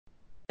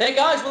Hey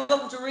guys,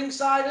 welcome to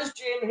Ringsiders.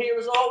 Jim here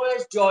as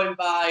always, joined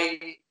by,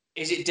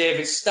 is it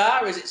David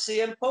Starr? Is it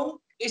CM Punk?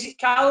 Is it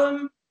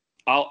Callum?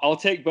 I'll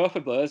take both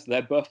of those.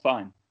 They're both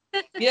fine.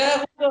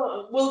 Yeah,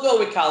 we'll go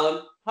with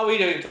Callum. How are you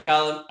doing,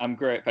 Callum? I'm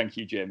great, thank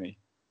you, Jamie.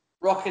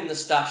 Rocking the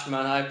stash,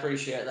 man. I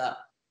appreciate that.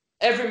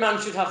 Every man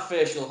should have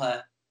facial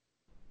hair.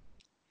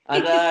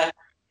 And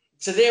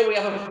today we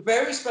have a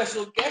very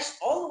special guest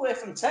all the way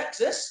from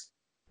Texas.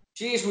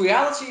 She is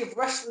Reality of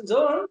Wrestling's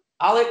own,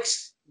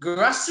 Alex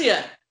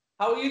Gracia.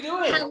 How are you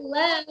doing?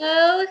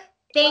 Hello.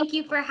 Thank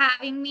you for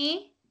having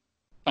me.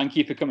 Thank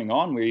you for coming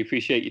on. We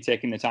appreciate you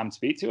taking the time to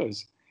speak to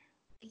us.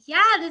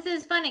 Yeah, this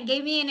is fun. It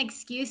gave me an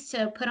excuse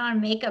to put on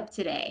makeup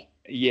today.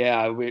 Yeah,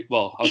 I was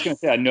going to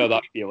say I know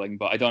that feeling,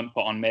 but I don't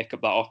put on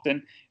makeup that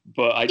often.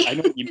 But I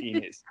know what you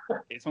mean.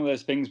 It's one of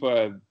those things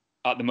where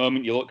at the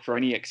moment you look for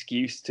any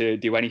excuse to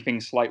do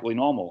anything slightly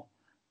normal.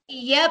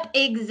 Yep,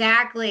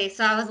 exactly.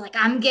 So I was like,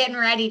 I'm getting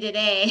ready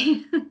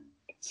today.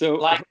 So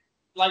like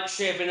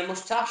shaving a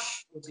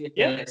mustache?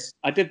 Yeah,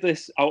 I did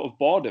this out of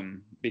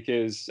boredom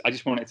because I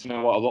just wanted to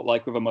know what I look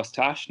like with a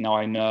mustache. Now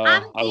I know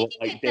I look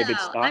like David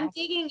Starr. I'm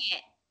digging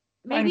it.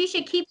 Maybe you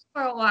should keep it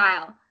for a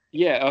while.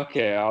 Yeah,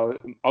 okay.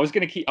 I was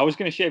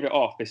gonna shave it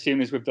off as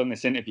soon as we've done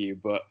this interview,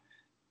 but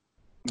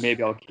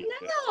maybe I'll keep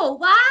it. No,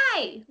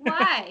 why?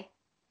 Why?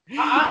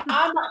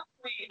 I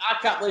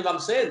can't believe I'm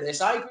saying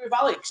this. I agree with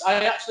Alex.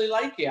 I actually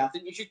like it. I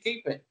think you should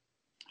keep it.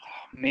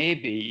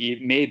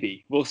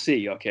 Maybe we'll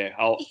see. Okay,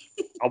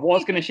 I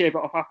was gonna shave it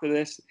off after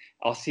this.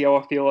 I'll see how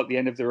I feel at the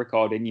end of the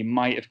recording. You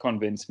might have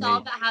convinced me. It's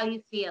all about how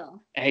you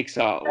feel.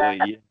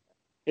 Exactly.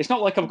 It's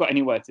not like I've got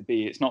anywhere to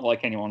be. It's not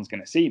like anyone's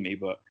gonna see me,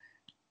 but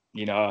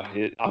you know,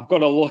 I've got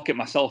to look at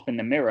myself in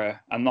the mirror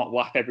and not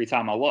laugh every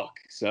time I look.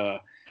 So,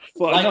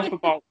 but enough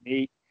about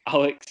me.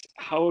 Alex,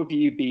 how have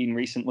you been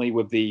recently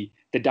with the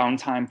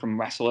downtime from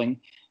wrestling?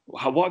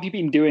 What have you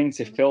been doing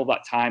to fill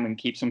that time and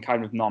keep some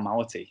kind of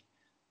normality?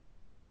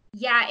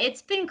 Yeah,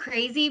 it's been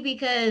crazy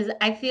because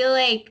I feel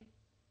like,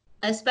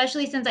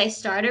 especially since I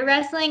started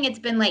wrestling, it's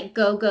been like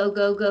go, go,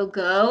 go, go,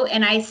 go.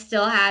 And I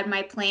still had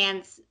my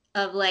plans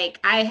of like,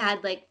 I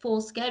had like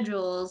full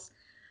schedules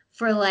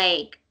for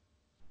like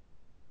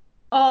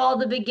all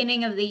the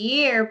beginning of the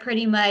year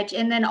pretty much.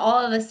 And then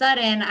all of a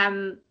sudden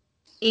I'm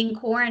in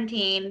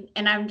quarantine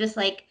and I'm just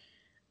like,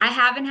 I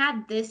haven't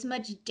had this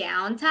much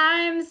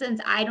downtime since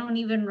I don't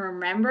even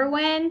remember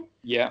when.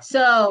 Yeah.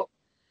 So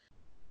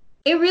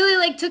it really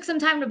like took some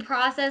time to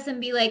process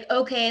and be like,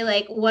 okay,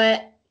 like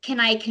what can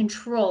I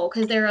control?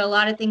 Because there are a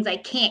lot of things I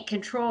can't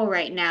control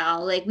right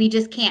now. Like we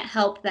just can't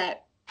help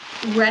that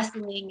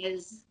wrestling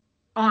is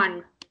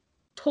on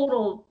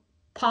total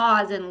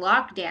pause and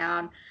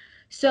lockdown.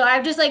 So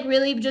I've just like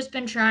really just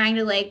been trying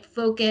to like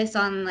focus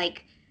on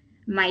like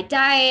my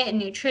diet and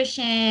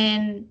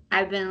nutrition.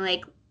 I've been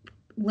like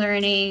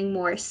learning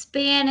more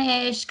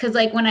Spanish because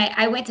like when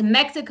I went to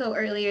Mexico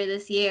earlier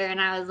this year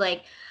and I was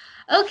like,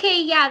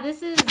 okay, yeah,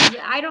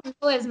 I don't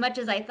know as much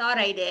as I thought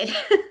I did.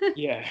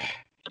 Yeah.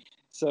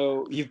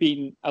 So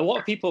a lot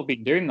of people have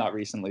been doing that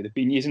recently. They've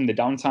been using the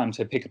downtime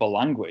to pick up a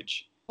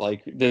language.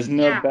 Like there's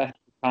no better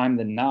time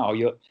than now.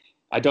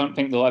 I don't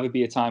think there'll ever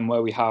be a time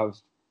where we have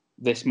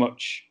this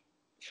much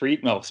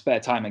spare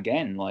time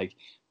again. Like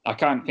I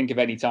can't think of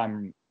any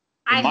time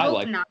in my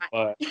life.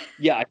 Not.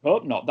 Yeah, I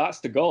hope not. That's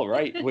the goal,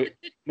 right?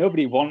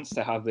 Nobody wants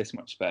to have this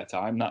much spare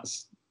time.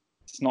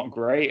 It's not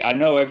great. I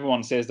know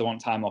everyone says they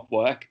want time off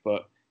work,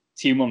 but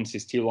 2 months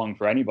is too long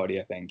for anybody,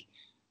 I think.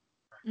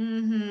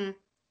 Mm-hmm.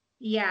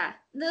 Yeah.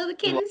 The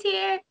kitten's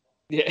here.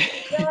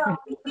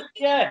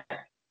 Yeah.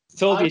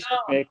 Told you she'd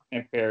make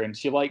an appearance.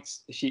 She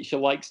likes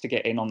to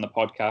get in on the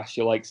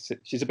podcast.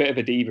 She's a bit of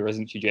a diva,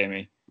 isn't she,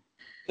 Jamie?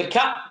 The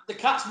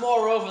cat's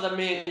more over than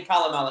me and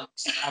Callum,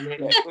 Alex. I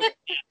mean,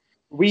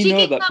 she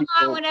can come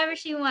on whenever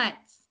she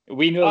wants.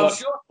 We know that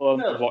people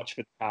only watch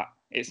for the cat.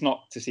 It's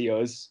not to see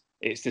us.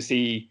 It's to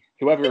see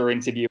whoever we're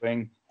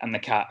interviewing and the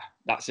cat.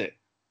 That's it.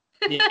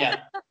 Yeah,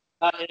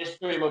 that is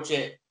pretty much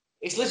it.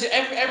 It's literally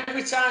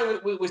every time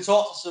we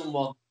talk to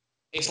someone,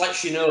 it's like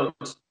she knows.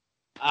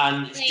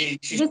 And she's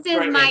this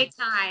is my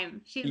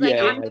time. She's like,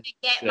 I'm going to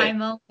get my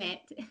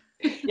moment.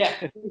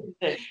 Yeah.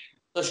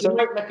 So she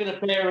might make an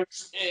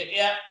appearance.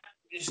 Yeah.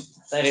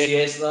 There she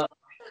is. That.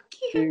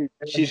 Dude,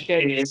 she's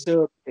getting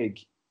so big.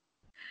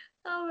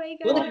 Oh my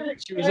God.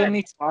 She was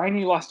only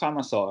tiny last time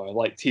I saw her,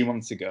 like 2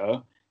 months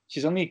ago.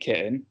 She's only a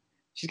kitten.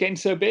 She's getting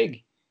so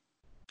big.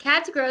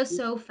 Cats grow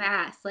so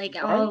fast. Like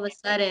all of a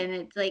sudden,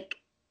 it's like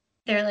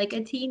they're like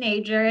a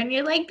teenager, and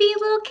you're like, be a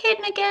little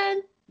kitten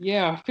again.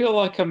 Yeah, I feel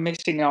like I'm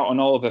missing out on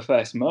all of her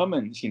first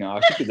moments. You know,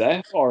 I should be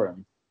there for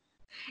him.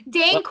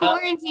 Dang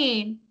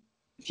quarantine.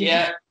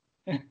 Yeah.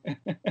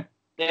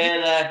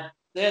 They're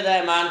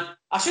there, man.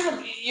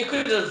 You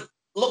could have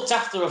looked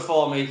after her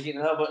for me, you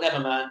know, but never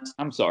mind.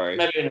 I'm sorry.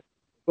 Maybe.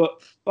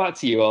 But back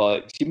to you,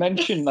 Alex. You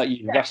mentioned that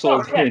you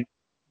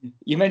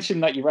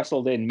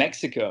wrestled in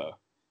Mexico,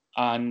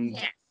 and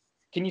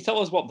can you tell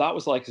us what that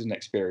was like as an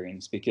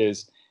experience?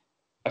 Because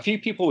a few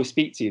people we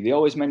speak to, they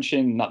always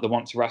mention that they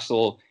want to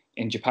wrestle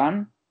in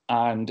Japan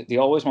and they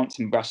always want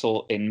to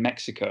wrestle in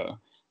Mexico.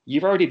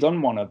 You've already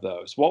done one of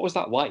those. What was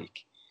that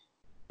like?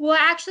 Well,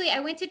 actually, I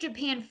went to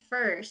Japan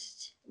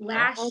first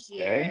last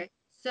year.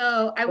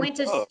 So I went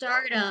to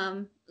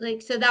Stardom,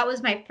 like, so that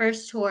was my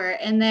first tour.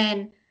 And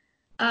then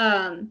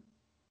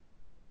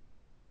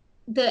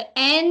the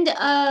end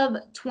of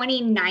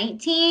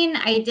 2019,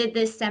 I did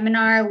this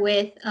seminar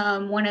with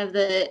one of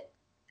the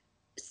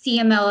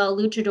CMLL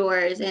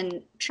luchadors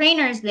and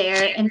trainers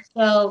there. And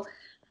so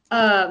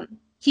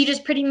he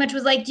just pretty much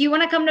was like, do you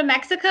want to come to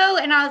Mexico?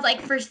 And I was like,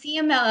 for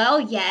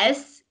CMLL,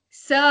 yes.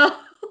 So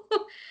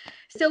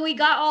so we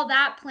got all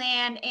that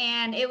planned,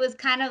 and it was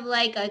kind of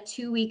like a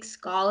 2-week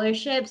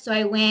scholarship. So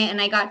I went and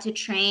I got to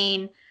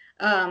train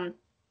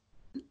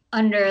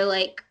under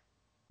like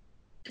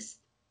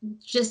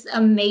just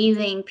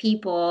amazing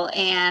people.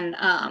 And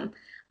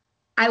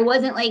I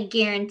wasn't like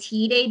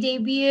guaranteed a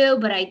debut,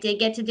 but I did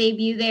get to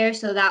debut there.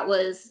 So that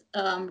was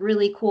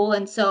really cool.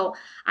 And so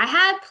I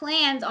had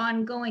plans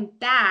on going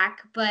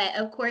back, but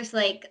of course,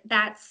 like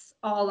that's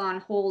all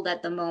on hold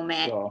at the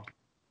moment. Sure.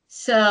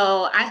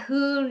 So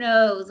who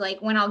knows,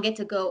 like when I'll get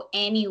to go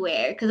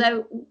anywhere?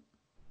 Because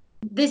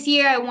this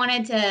year I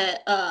wanted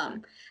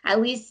to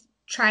at least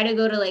try to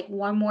go to like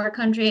one more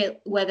country,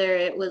 whether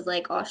it was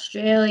like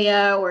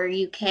Australia or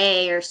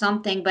UK or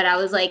something. But I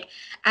was like,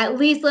 at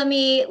least let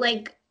me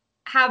like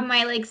have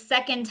my like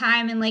second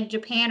time in like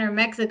Japan or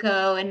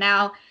Mexico. And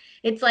now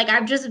it's like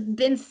I've just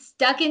been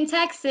stuck in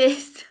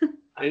Texas.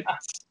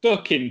 It's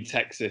stuck in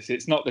Texas.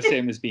 It's not the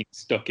same as being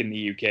stuck in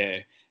the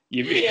UK.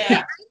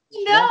 Yeah.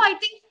 No, I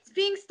think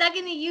being stuck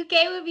in the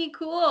UK would be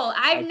cool.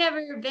 I've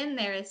never been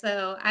there,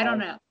 so I don't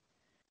know.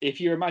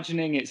 If you're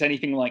imagining it's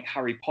anything like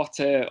Harry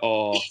Potter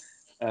or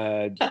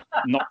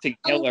Notting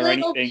Hill or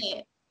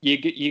anything,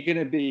 you're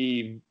going to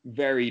be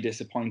very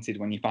disappointed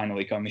when you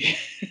finally come here.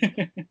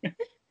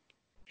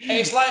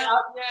 It's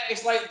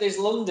like there's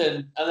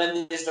London and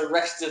then there's the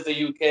rest of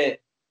the UK.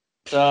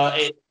 So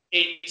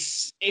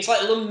it's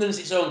like London's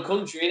its own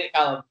country, isn't it,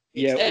 Callum?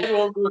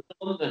 Everyone goes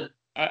to London.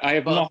 I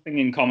have nothing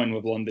in common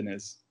with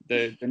Londoners.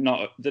 They're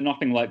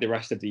nothing like the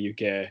rest of the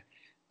UK.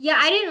 Yeah,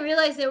 I didn't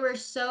realize there were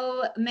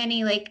so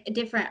many like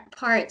different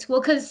parts.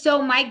 Well,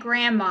 so my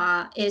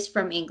grandma is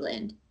from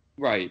England.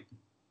 Right.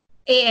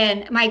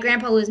 And my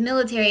grandpa was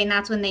military, and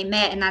that's when they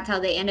met, and that's how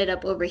they ended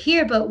up over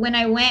here. But when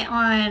I went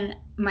on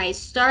my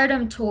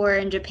Stardom tour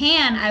in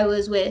Japan, I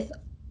was with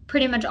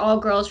pretty much all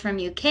girls from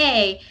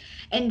UK,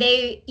 and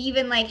they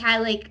even like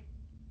had like,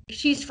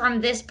 she's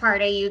from this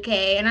part of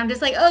UK, and I'm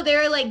just like, oh,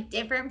 there are like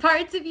different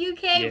parts of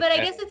UK. Yeah. But I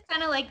guess it's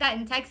kind of like that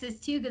in Texas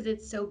too, because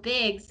it's so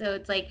big. So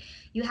it's like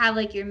you have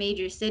like your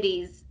major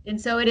cities, and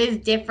so it is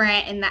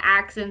different, and the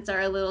accents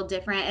are a little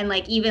different, and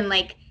like even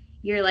like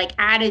your like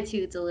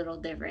attitude's a little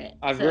different.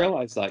 I've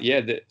realized that,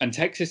 yeah, and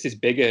Texas is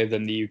bigger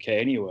than the UK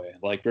anyway.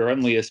 Like we're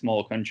only a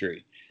small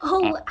country.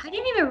 Oh, I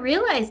didn't even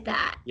realize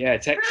that. Yeah,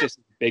 Texas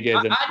is bigger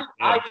than.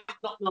 I did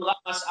not know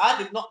that.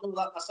 I did not know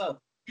that myself.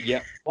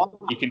 Yeah,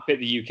 you can fit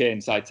the UK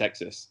inside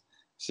Texas,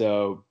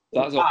 so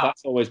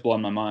that's always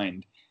blown my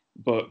mind.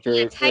 But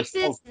for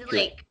Texas,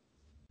 like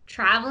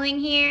traveling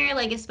here,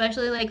 like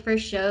especially like for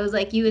shows,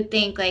 like you would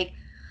think like,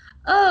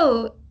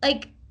 oh,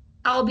 like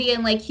I'll be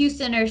in like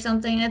Houston or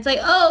something, and it's like,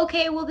 oh,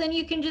 okay, well then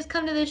you can just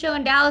come to the show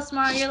in Dallas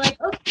tomorrow. And you're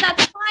like, okay,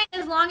 that's fine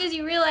as long as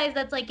you realize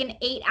that's like an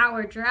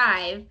 8-hour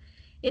drive.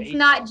 It's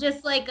not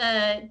just like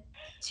a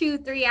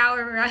 2-3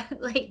 hour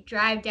like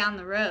drive down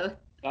the road.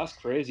 That's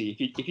crazy.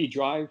 If you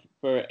drive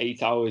for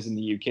 8 hours in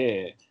the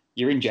UK,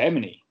 you're in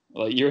Germany.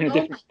 Like you're in a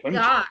different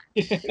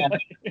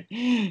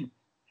country.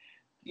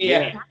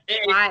 Yeah.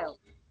 That's wild.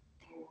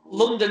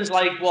 London's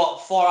like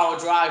what, 4-hour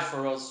drive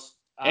for us.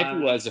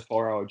 Everywhere's a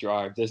 4-hour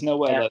drive. There's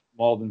nowhere that's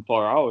more than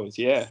 4 hours.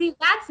 Yeah. See,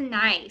 that's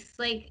nice.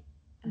 Like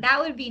that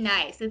would be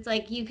nice. It's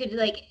like you could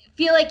like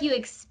feel like you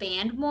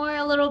expand more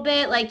a little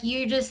bit. Like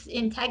you're just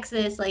in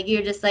Texas, like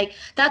you're just like,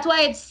 that's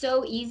why it's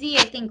so easy,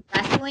 I think,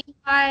 wrestling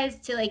wise,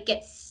 to like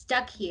get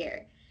stuck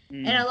here.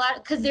 And a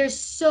lot, because there's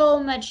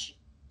so much,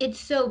 it's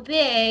so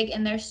big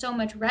and there's so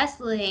much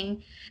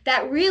wrestling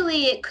that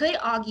really it could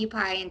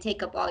occupy and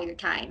take up all your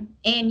time.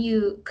 And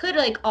you could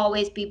like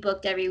always be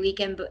booked every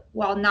weekend, but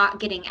while not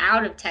getting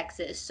out of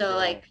Texas. So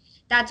like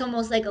that's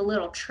almost like a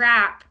little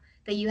trap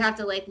that you have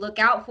to like look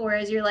out for,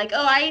 as you're like,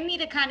 oh, I need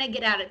to kind of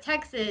get out of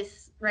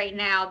Texas right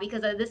now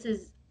because this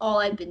is all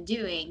I've been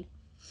doing.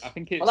 I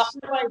think it's. Well,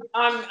 that's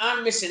why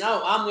I'm missing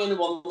out. I'm the only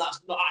one that's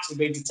not actually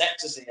been to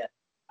Texas here,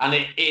 and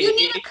you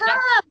need to come.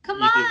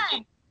 Come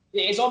on.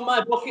 It's on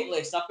my bucket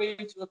list. I've been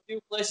to a few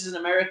places in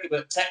America,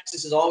 but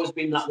Texas has always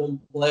been that one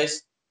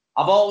place.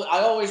 I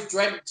always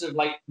dreamt of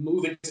like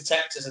moving to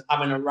Texas and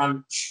having a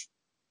ranch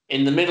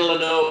in the middle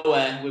of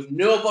nowhere with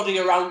nobody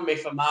around me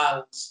for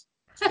miles.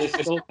 There's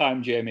still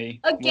time, Jamie.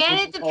 Again,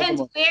 it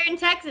depends where in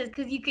Texas,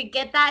 because you could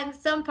get that in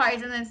some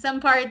parts, and then some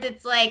parts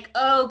it's like,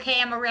 oh,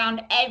 okay, I'm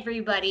around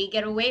everybody.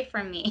 Get away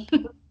from me.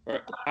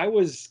 I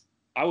was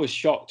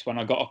shocked when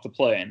I got off the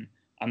plane,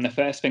 and the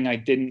first thing I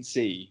didn't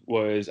see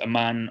was a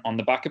man on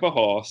the back of a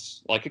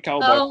horse, like a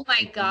cowboy. Oh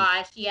my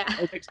gosh, yeah.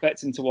 I was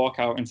expecting to walk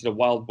out into the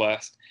Wild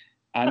West,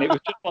 and it was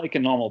just like a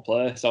normal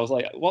place. I was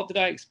like, what did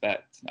I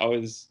expect? I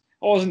was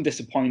I wasn't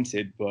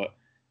disappointed, but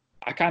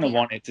I kind of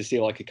wanted to see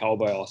like a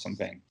cowboy or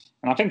something.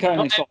 And I think I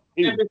only saw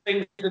two.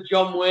 Everything's the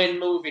John Wayne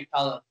movie,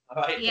 Callum.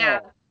 All right? Yeah.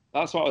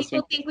 That's what I was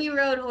People thinking. think we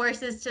rode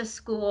horses to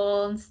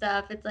school and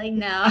stuff. It's like,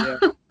 no.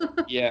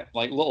 Yeah,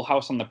 like Little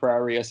House on the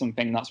Prairie or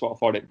something. That's what I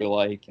thought it'd be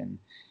like. And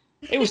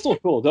it was still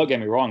cool. Don't get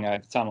me wrong. I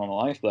had the time of my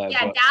life there.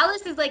 Yeah, but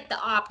Dallas is like the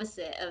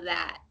opposite of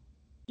that.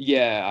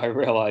 yeah, I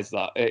realized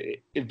that.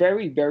 It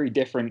very, very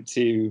different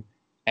to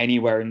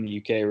anywhere in the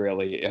UK,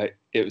 really.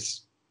 It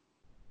was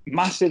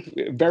massive,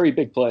 very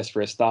big place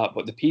for a start,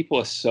 but the people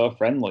are so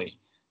friendly.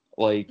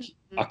 Like,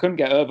 I couldn't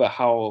get over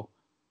how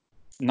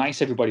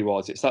nice everybody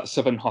was. It's that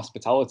Southern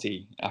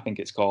hospitality, I think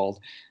it's called.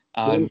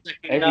 And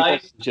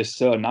everybody's just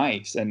so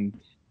nice. And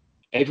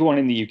everyone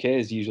in the UK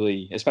is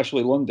usually,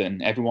 especially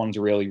London, everyone's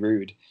really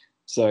rude.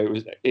 So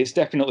it's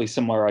definitely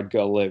somewhere I'd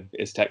go live,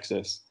 is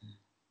Texas.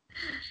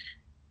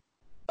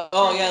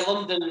 Oh yeah,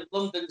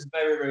 London's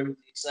very rude.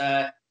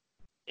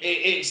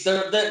 It's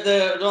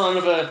they're on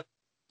another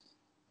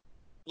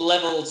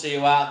level to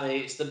you, aren't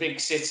they? It's the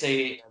big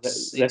city.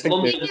 It's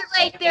London. Is it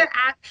like they're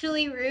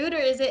actually rude, or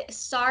is it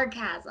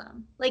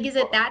sarcasm? Like, is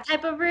it that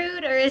type of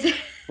rude, or is it?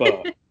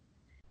 But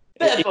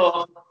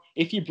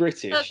if you're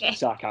British, Okay.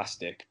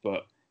 sarcastic,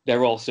 but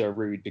they're also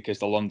rude because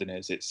they're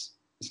Londoners. It's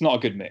not a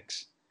good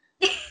mix.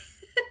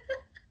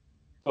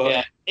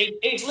 Yeah,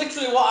 it's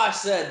literally what I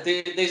said.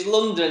 There's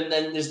London,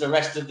 then there's the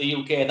rest of the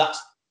UK.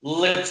 That's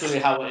literally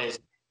how it is.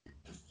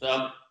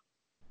 So,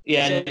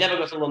 yeah, never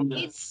go to London.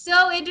 It's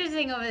so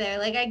interesting over there.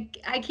 Like,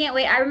 I can't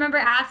wait. I remember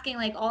asking,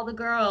 like, all the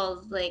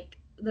girls, like,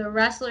 the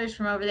wrestlers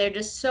from over there,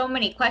 just so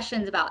many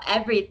questions about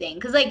everything.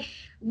 Because, like,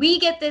 we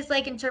get this,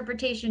 like,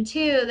 interpretation,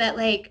 too, that,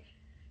 like,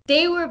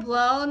 they were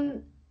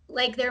blown,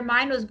 like, their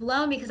mind was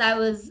blown because I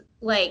was,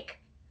 like,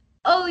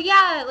 oh,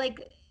 yeah,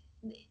 like,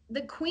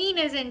 the queen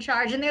is in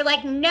charge. And they're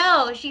like,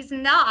 no, she's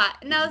not.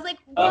 And I was like,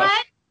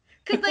 what?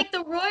 Because, like,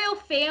 the royal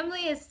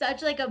family is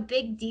such, like, a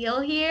big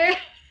deal here.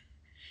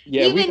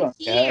 Yeah, even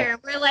here,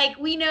 we're like,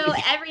 we know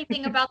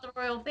everything about the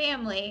royal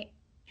family.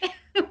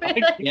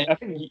 I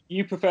think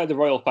you prefer the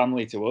royal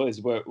family to us.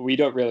 We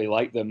don't really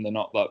like them. They're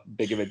not that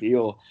big of a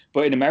deal.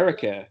 But in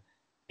America,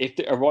 if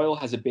a royal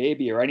has a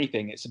baby or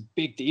anything, it's a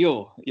big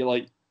deal. You're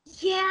like,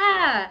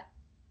 yeah.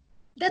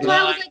 That's why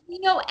I was like, we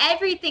know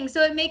everything.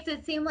 So it makes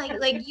it seem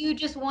like you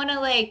just want to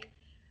like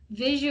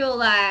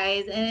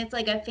visualize, and it's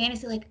like a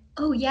fantasy, like,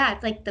 oh yeah,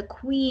 it's like the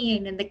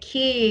queen and the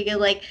king and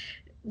like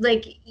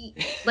this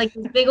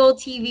big old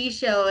TV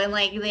show, and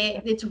like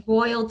it's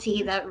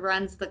royalty that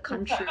runs the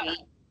country.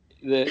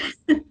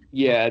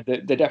 They're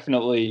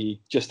definitely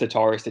just a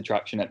tourist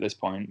attraction at this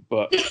point,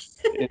 but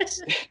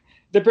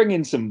they're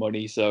bringing some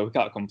money, so we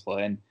can't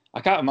complain.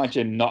 I can't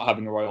imagine not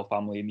having a royal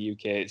family in the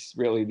UK. It's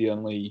really the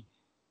only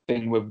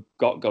thing we've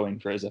got going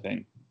for us, I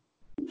think.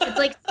 It's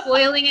like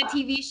spoiling a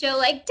TV show,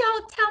 like,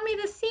 don't tell me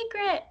the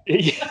secret.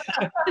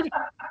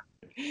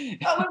 We've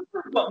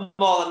got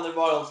more than the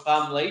royal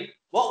family.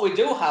 What we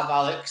do have,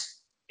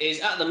 Alex,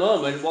 is at the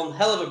moment one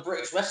hell of a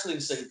British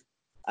wrestling scene,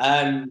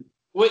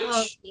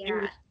 which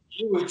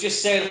you were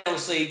just saying.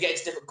 Obviously, you get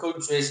to different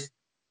countries,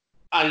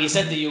 and you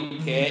said the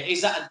UK.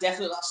 Is that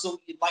definitely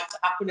something you'd like to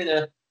happen in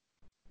the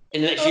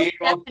next year?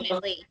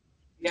 Definitely,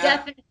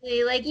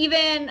 definitely. Like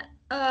even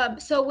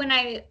so, when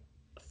I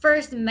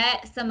first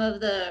met some of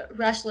the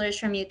wrestlers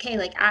from UK,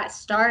 like at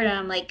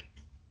Stardom, like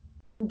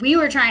we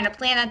were trying to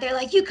plan that. They're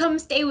like, you come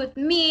stay with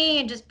me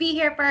and just be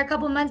here for a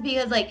couple months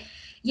because, like,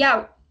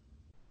 yeah,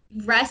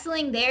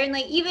 wrestling there, and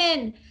like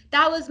even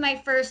that was my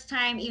first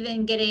time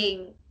even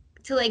getting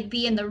to like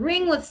be in the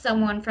ring with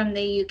someone from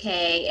the UK,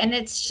 and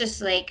it's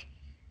just like,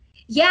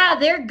 yeah,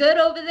 they're good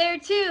over there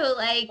too.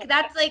 Like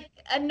that's like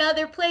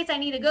another place I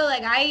need to go.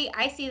 Like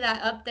I see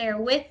that up there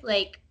with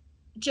like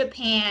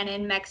Japan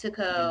and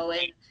Mexico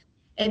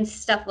and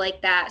stuff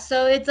like that.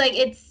 So it's like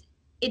it's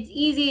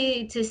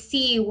easy to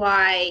see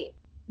why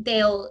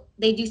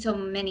they do so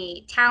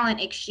many talent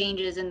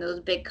exchanges in those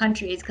big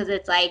countries, because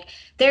it's like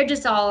they're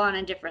just all on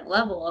a different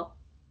level.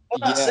 Well,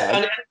 that's it.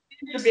 And it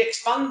needs to be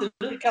expanded.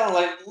 Kind of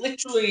like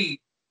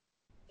literally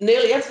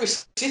nearly every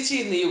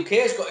city in the UK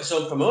has got its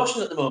own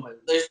promotion at the moment.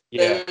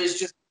 There is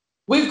just,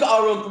 we've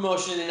got our own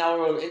promotion in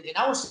our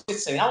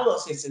city, in our little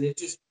city.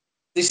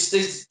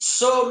 There's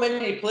so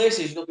many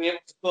places you'll be able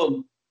to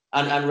come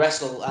and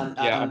wrestle. And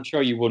I'm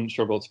sure you wouldn't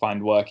struggle to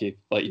find work if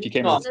you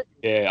came to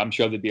the UK. I'm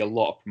sure there'd be a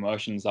lot of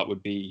promotions that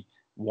would be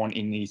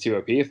wanting you to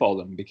appear for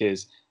them,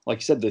 because, like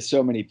you said, there's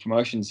so many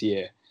promotions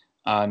here.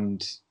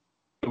 And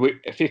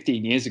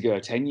 15 years ago,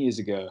 10 years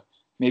ago,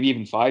 maybe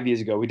even 5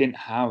 years ago, we didn't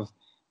have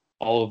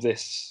all of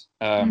this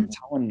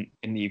talent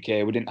in the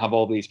UK. We didn't have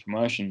all these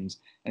promotions.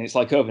 And it's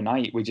like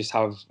overnight, we just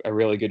have a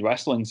really good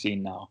wrestling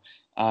scene now.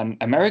 And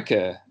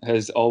America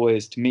has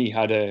always, to me,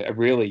 had a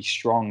really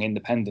strong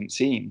independent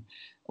scene.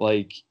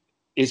 Like,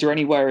 is there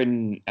anywhere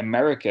in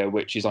America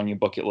which is on your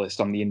bucket list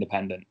on the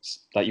independents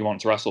that you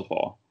want to wrestle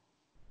for?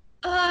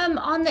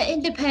 On the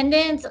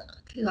independents,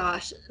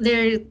 gosh,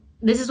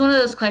 this is one of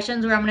those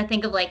questions where I'm going to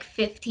think of like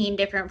 15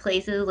 different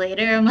places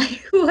later. I'm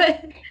like,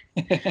 what?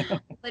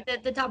 But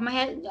at the top of my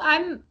head,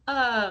 I'm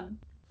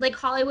like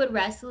Hollywood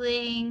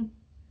wrestling,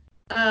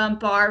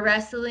 bar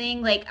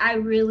wrestling. Like I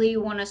really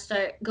want to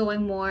start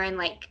going more in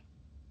like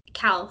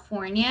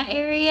California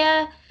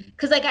area,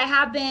 because like I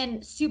have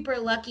been super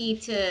lucky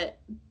to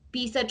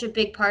be such a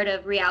big part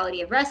of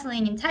Reality of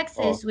Wrestling in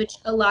Texas, which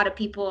a lot of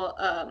people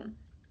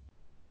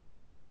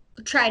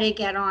try to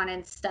get on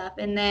and stuff.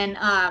 And then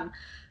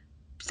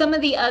some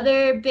of the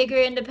other bigger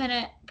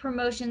independent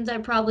promotions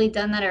I've probably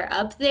done that are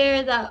up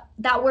there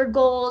that were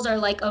goals are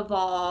like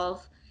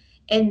Evolve,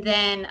 and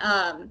then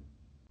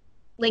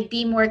like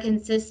be more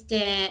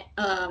consistent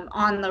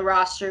on the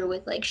roster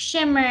with like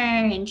Shimmer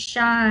and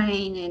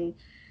Shine and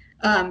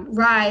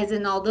Rise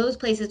and all those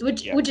places,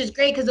 which is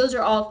great because those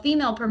are all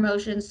female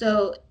promotions.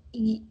 So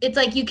it's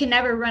like you can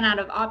never run out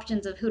of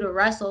options of who to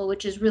wrestle,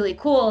 which is really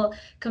cool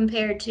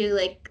compared to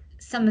like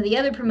some of the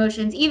other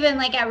promotions. Even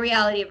like at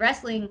Reality of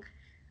Wrestling,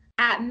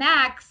 at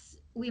max,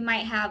 we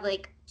might have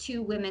like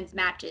 2 women's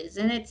matches,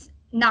 and it's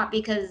not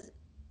because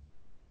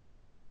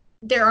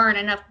there aren't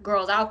enough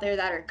girls out there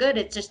that are good.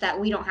 It's just that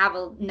we don't have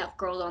enough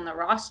girls on the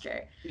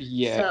roster.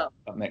 Yeah, so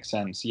that makes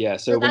sense. Yeah,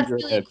 so that's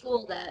really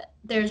cool that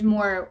there's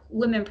more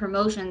women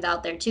promotions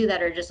out there too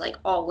that are just like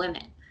all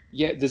women.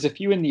 Yeah, there's a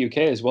few in the UK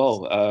as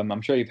well.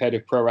 I'm sure you've heard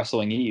of Pro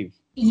Wrestling Eve.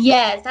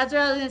 Yes, that's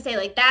what I was gonna say.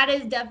 Like that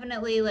is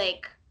definitely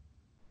like,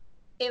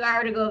 if I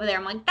were to go over there,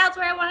 I'm like, that's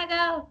where I want to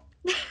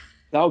go.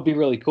 That would be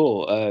really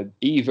cool.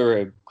 Eve are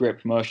a great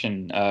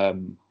promotion.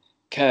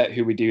 Kurt,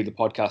 who we do the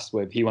podcast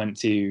with, he went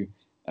to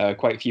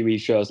quite a few Eve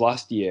shows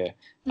last year,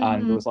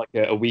 and there was like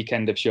a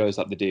weekend of shows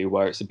that they do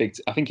where it's a big.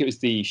 I think it was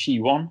the She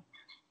Won,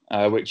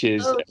 which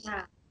is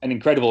an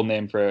incredible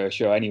name for a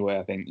show anyway.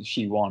 I think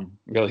She Won,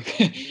 really.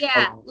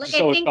 Yeah, like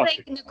I think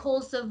like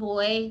Nicole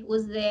Savoy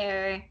was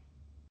there,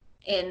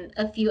 and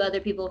a few other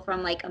people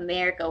from like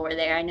America were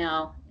there, I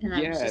know. And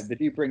they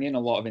do bring in a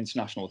lot of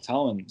international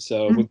talent.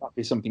 So would that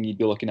be something you'd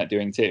be looking at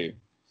doing too?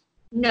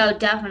 No,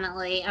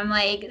 definitely. I'm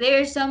like,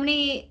 there's so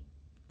many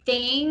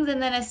things,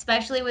 and then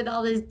especially with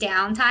all this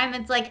downtime,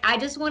 it's like I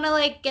just want to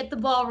like get the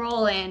ball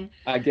rolling.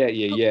 I get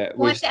you, yeah.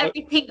 Once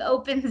everything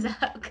opens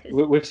up.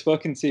 We've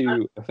spoken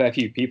to a fair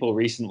few people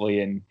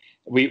recently, and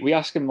we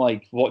ask them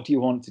like, what do you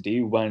want to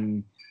do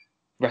when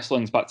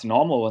wrestling's back to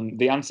normal? And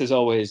the answer is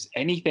always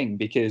anything,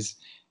 because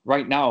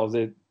right now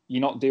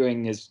you're not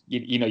doing as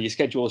you know, your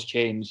schedule's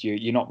changed,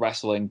 you're not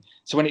wrestling,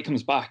 so when it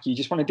comes back you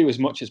just want to do as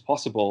much as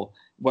possible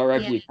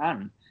wherever you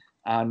can.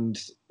 And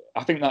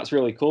I think that's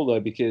really cool though,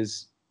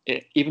 because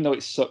even though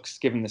it sucks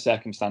given the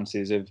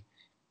circumstances of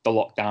the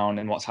lockdown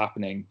and what's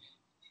happening,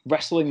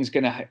 wrestling's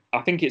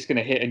I think it's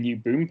gonna hit a new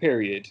boom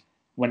period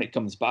when it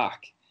comes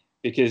back,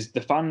 because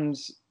the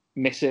fans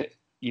miss it.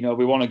 You know,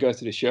 we want to go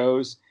to the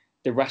shows.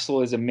 The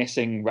wrestlers are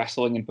missing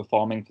wrestling and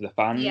performing for the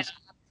fans.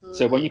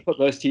 So when you put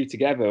those two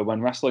together,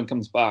 when wrestling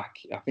comes back,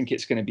 I think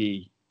it's going to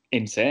be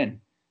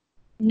insane.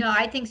 No,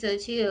 I think so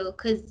too.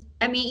 Because,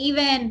 I mean,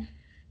 even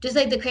just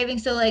like the craving,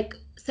 so like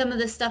some of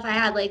the stuff I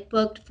had like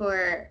booked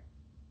for,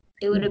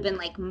 it would have been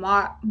like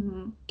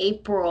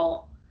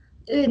April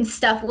and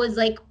stuff was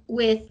like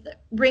with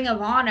Ring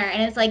of Honor.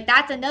 And it's like,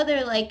 that's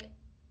another like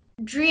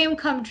dream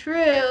come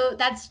true.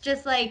 That's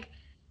just like,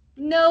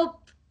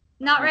 nope,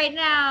 not right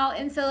now.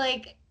 And so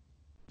like,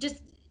 just,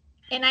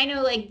 and I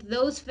know like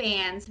those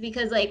fans,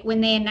 because like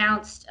when they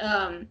announced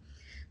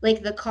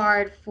like the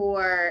card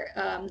for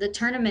the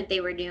tournament they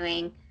were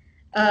doing,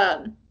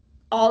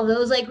 all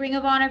those like Ring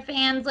of Honor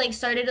fans like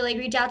started to like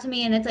reach out to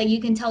me, and it's like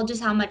you can tell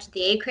just how much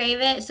they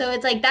crave it. So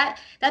it's like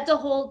that's a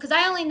whole, because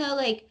I only know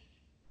like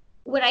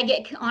what I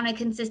get on a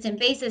consistent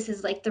basis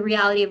is like the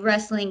Reality of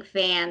Wrestling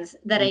fans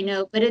that I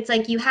know, but it's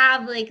like you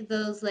have like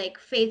those like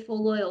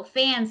faithful loyal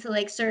fans to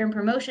like certain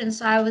promotions.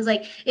 So I was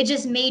like, it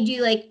just made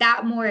you like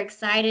that more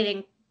excited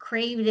and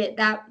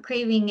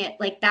craving it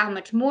like that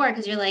much more,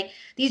 because you're like,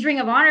 these Ring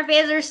of Honor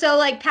fans are so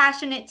like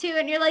passionate too,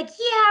 and you're like, yeah,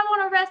 I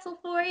want to wrestle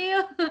for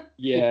you.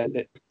 Yeah,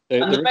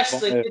 and the best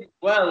thing is,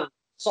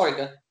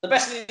 the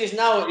best thing is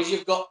now is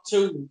you've got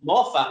 2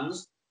 more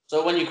fans.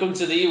 So when you come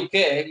to the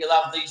UK, you'll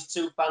have these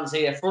 2 fans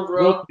here, front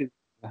row.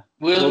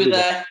 We'll be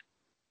there.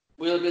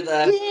 We'll be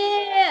there.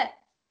 Yeah.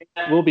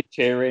 We'll be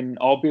cheering.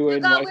 I'll be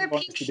wearing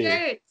pink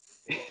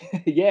shirts.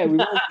 Yeah, we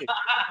will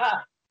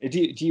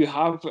be. Do you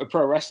have a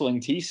pro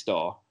wrestling tee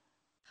store?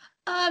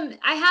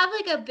 I have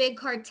like a big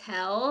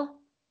cartel.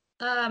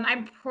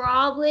 I'm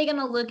probably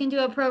gonna look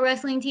into a pro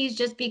wrestling tees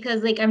just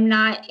because like I'm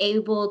not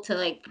able to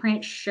like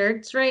print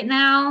shirts right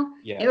now.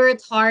 Yeah.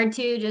 It's hard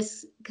to,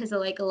 just because of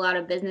like a lot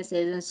of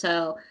businesses, and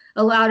so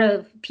a lot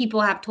of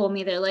people have told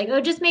me they're like,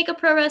 oh, just make a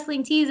pro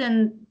wrestling tees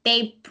and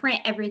they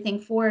print everything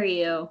for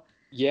you.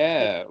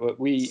 Yeah,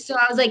 So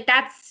I was like,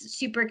 that's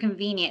super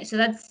convenient. So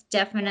that's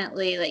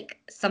definitely like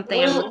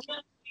something.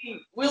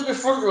 We'll be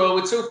front row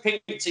with 2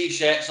 pink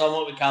t-shirts on,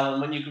 what we call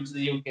them, when you come to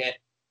the UK.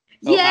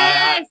 So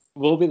yes,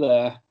 we'll be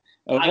there.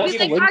 Who's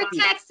like our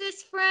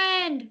Texas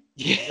friend?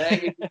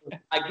 Yeah.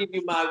 I give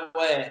you my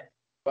way.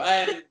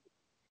 But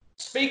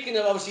speaking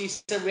of,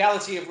 obviously, the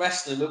Reality of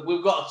Wrestling,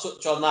 we've got to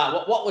touch on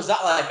that. What was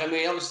that like? I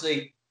mean,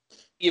 obviously,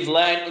 you've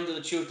learned under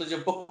the tutelage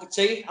of Booker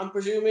T, I'm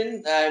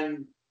presuming.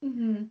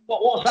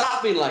 What has that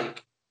been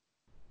like?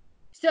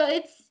 So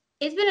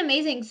it's been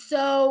amazing.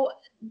 So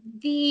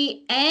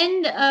the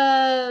end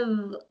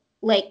of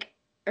like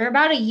or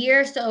about a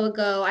year or so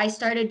ago, I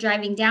started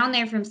driving down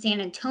there from San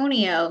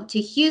Antonio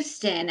to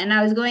Houston, and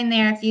I was going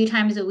there a few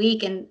times a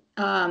week. And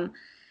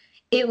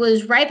it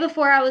was right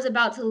before I was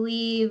about to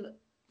leave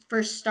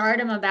for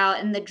Stardom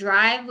and the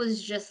drive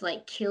was just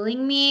like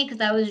killing me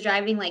because I was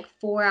driving like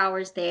 4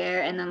 hours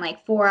there and then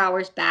like 4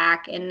 hours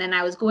back, and then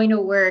I was going to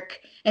work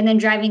and then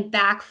driving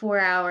back 4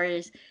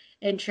 hours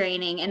and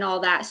training and all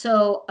that.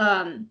 So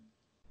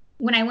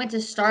when I went to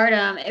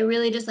Stardom, it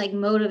really just like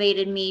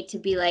motivated me to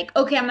be like,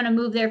 okay, I'm gonna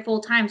move there full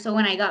time. So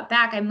when I got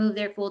back, I moved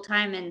there full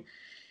time, and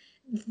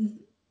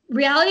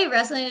reality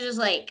wrestling is just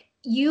like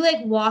you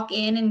like walk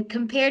in, and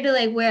compared to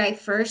like where I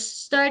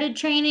first started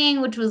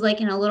training, which was like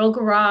in a little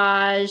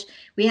garage,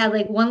 we had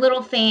like one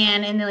little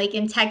fan, and like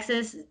in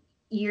Texas,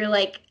 you're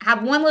like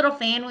have one little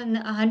fan when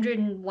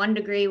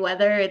 101-degree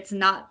weather. It's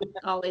not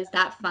always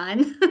that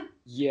fun.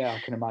 Yeah, I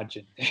can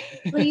imagine.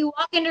 But you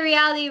walk into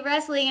reality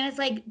wrestling and it's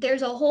like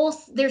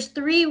there's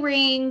 3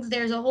 rings,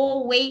 there's a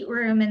whole weight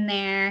room in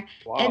there.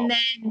 Wow. And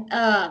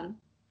then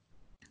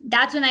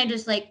that's when I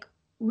just like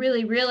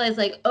really realized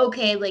like,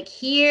 okay, like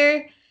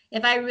here,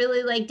 if I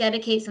really like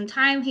dedicate some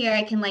time here,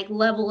 I can like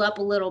level up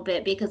a little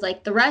bit, because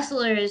like the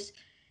wrestlers,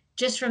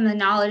 just from the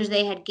knowledge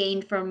they had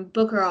gained from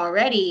Booker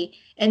already,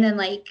 and then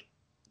like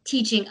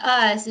teaching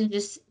us and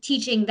just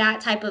teaching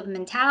that type of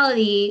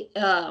mentality,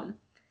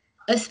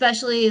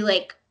 especially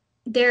like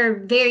they're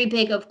very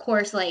big, of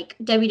course, like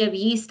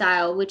WWE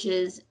style, which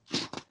is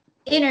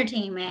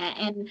entertainment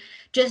and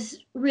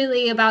just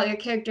really about your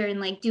character and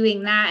like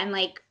doing that and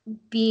like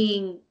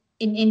being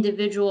an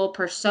individual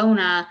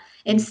persona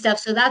and stuff.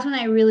 So that's when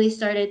I really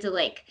started to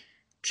like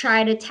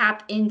try to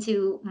tap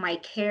into my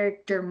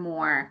character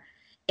more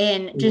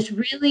and just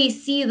really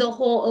see the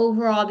whole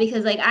overall,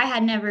 because like I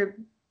had never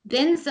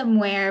been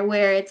somewhere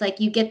where it's like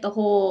you get the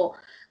whole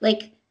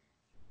like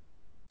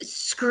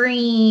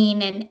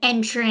screen and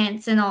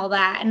entrance and all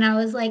that, and I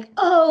was like,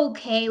 oh,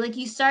 okay, like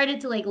you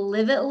started to like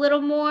live it a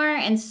little more,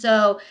 and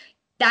so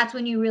that's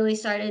when you really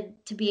started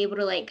to be able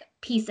to like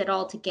piece it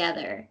all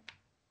together.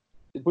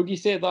 Would you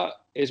say that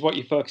is what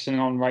you're focusing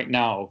on right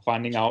now,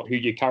 finding out who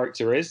your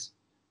character is?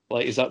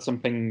 Like, is that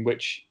something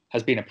which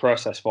has been a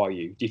process for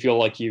you? Do you feel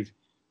like you're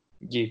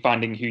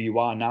finding who you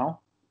are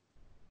now?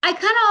 I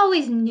kind of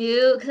always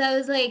knew, because I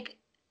was like,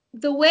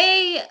 the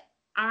way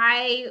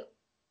I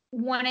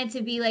wanted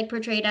to be like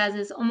portrayed as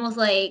is almost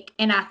like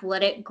an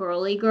athletic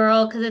girly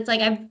girl, because it's like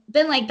I've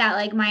been like that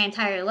like my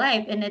entire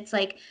life, and it's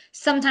like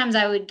sometimes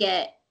I would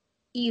get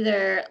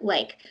either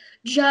like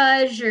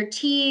judged or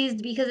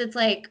teased because it's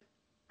like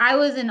I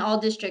was an all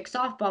district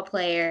softball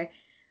player,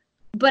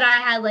 but I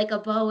had like a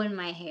bow in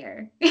my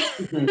hair.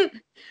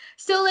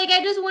 So like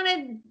I just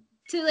wanted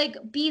to like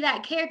be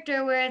that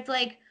character where it's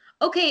like,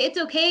 okay, it's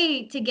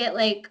okay to get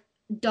like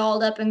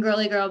dolled up and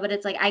girly girl, but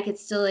it's like I could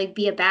still like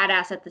be a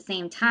badass at the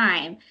same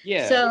time.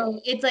 Yeah. So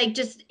it's like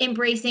just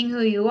embracing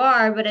who you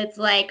are, but it's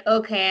like,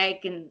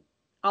 okay,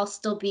 I'll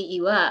still beat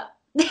you up.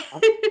 I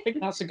think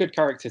that's a good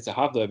character to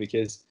have, though,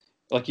 because,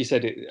 like you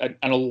said,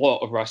 and a lot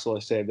of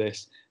wrestlers say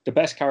this, the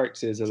best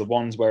characters are the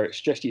ones where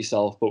it's just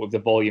yourself, but with the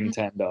volume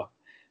turned up.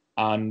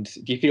 And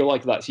do you feel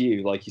like that's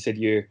you? Like you said,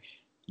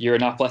 you're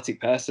an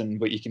athletic person,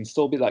 but you can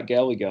still be that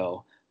girly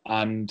girl.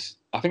 And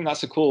I think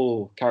that's a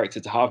cool character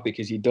to have,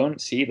 because you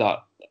don't see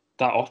that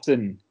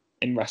often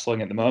in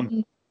wrestling at the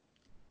moment.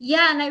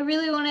 Yeah, and I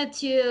really wanted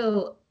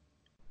to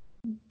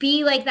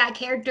be like that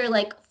character,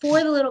 like for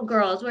the little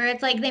girls, where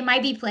it's like they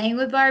might be playing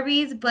with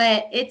Barbies,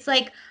 but it's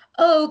like,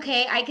 oh,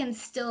 okay, I can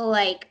still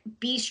like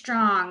be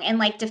strong and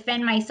like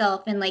defend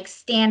myself and like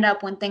stand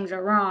up when things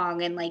are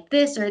wrong and like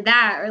this or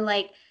that, or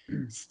like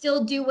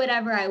still do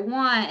whatever I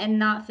want and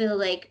not feel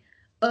like,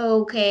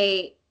 oh,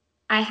 okay,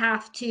 I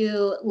have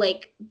to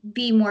like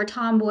be more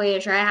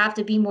tomboyish, or I have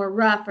to be more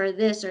rough or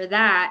this or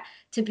that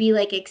to be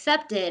like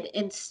accepted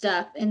and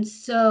stuff. And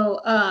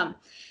so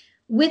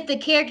with the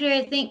character,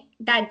 I think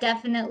that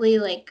definitely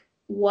like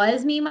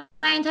was me my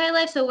entire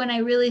life. So when I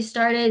really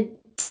started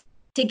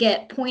to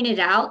get pointed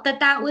out that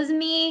that was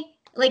me,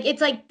 like it's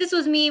like this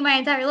was me my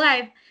entire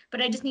life, but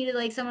I just needed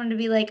like someone to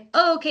be like,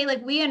 oh, okay,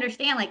 like we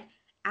understand, like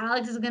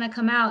Alex is gonna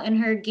come out and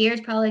her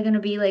gear's probably gonna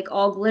be like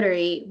all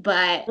glittery,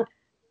 but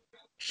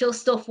she'll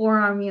still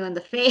forearm you in the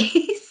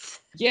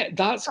face. Yeah,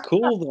 that's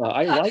cool, though.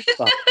 I like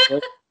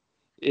that.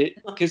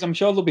 Because I'm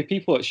sure there'll be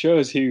people at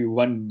shows who,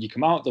 when you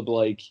come out, they'll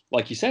be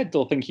like you said,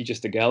 they'll think you're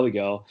just a girly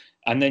girl,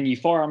 and then you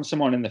forearm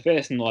someone in the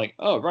face, and they're like,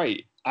 oh,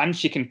 right, and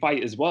she can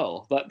fight as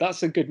well.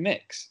 That's a good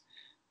mix.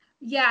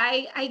 Yeah,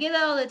 I get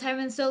that all the time.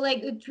 And so like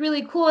it's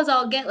really cool is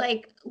I'll get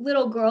like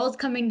little girls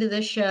coming to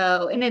the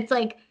show, and it's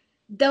like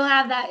they'll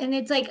have that, and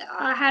it's like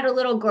I had a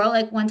little girl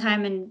like one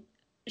time, and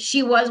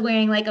she was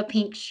wearing like a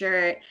pink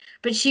shirt,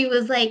 but she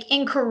was like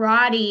in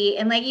karate,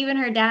 and like even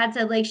her dad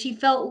said like she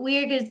felt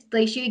weird because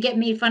like she would get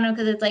made fun of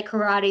because it's like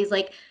karate is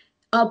like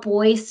a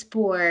boy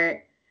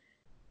sport.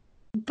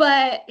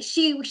 But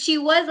she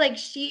was like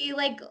she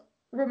like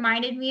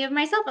reminded me of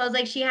myself. I was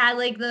like, she had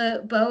like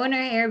the bow in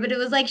her hair, but it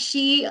was like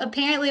she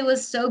apparently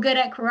was so good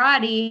at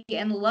karate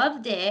and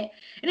loved it.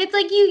 And it's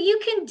like you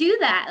can do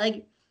that.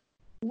 Like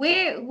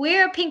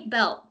wear a pink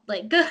belt.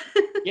 Like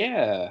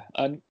Yeah,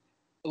 and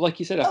like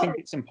you said, I think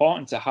it's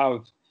important to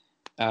have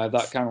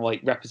that kind of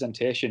like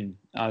representation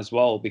as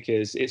well,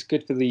 because it's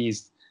good for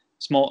these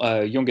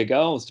small younger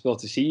girls to be able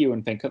to see you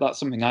and think, oh, that's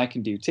something I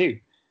can do too,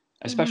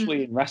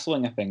 especially in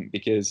wrestling, I think,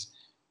 because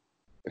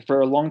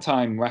for a long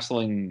time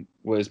wrestling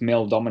was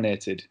male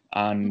dominated,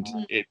 and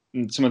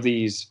some of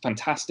these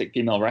fantastic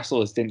female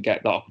wrestlers didn't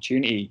get that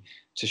opportunity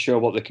to show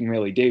what they can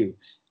really do.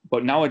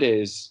 But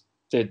nowadays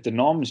the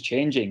norm's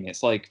changing.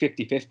 It's like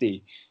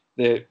 50-50.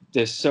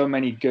 There's so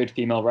many good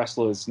female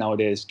wrestlers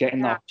nowadays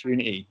getting the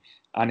opportunity,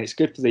 and it's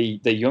good for the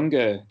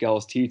younger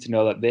girls too to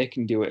know that they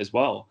can do it as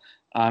well.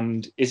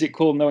 And is it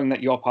cool knowing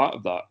that you're part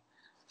of that?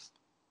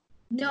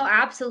 No,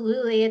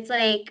 absolutely. It's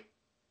like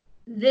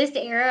this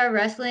era of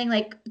wrestling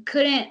like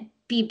couldn't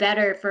be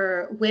better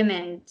for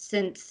women,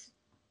 since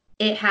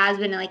it has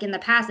been like in the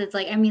past. It's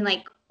like, I mean,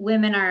 like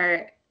women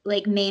are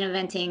like main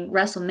eventing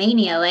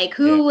WrestleMania. Like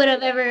who would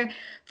have ever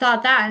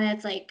thought that? And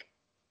it's like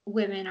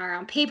women are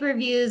on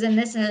pay-per-views and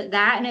this and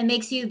that, and it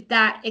makes you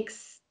that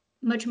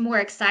much more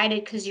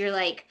excited, because you're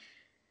like,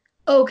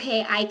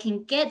 okay, I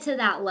can get to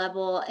that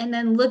level. And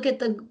then look at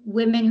the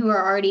women who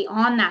are already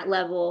on that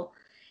level.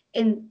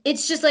 And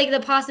it's just like the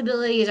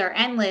possibilities are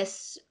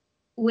endless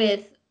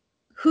with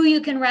who you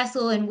can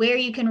wrestle and where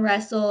you can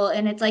wrestle.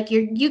 And it's like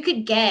you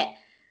could get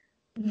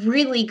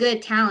really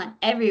good talent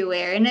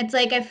everywhere. And it's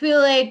like I feel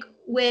like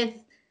with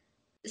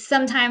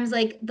sometimes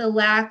like the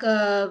lack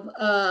of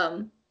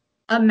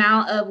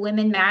amount of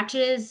women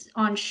matches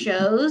on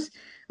shows,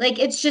 like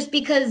it's just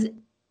because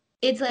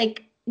it's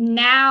like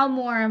now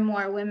more and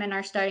more women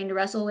are starting to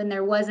wrestle when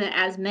there wasn't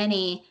as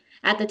many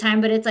at the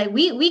time. But it's like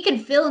we can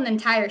fill an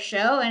entire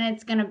show and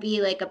it's gonna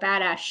be like a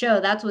badass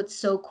show. That's what's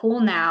so cool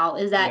now,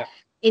 is that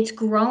it's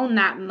grown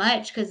that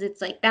much, because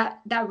it's like that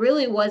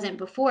really wasn't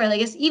before.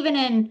 Like it's even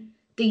in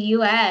the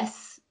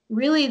US,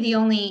 really the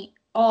only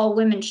all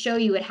women show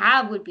you would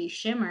have would be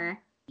Shimmer.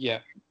 Yeah,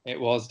 it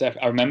was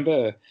definitely. I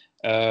remember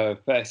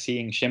first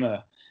seeing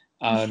Shimmer,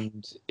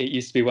 and it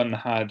used to be when they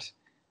had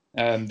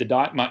the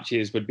dark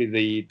matches would be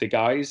the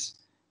guys.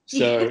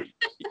 So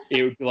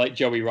it would be like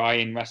Joey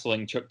Ryan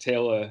wrestling Chuck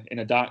Taylor in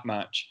a dark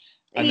match,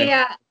 and then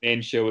the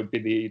main show would be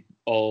the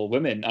all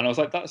women. And I was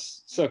like,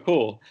 that's so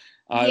cool.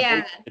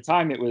 At the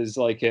time, it was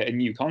like a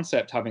new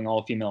concept having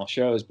all female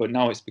shows, but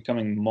now it's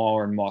becoming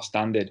more and more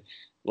standard.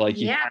 Like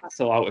you can't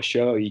sell out a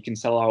show, you can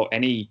sell out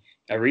any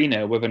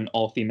arena with an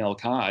all female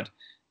card,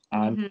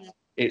 and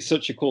it's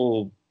such a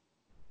cool.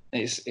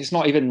 It's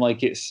not even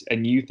like it's a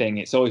new thing.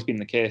 It's always been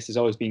the case. There's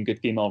always been good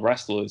female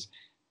wrestlers,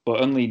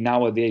 but only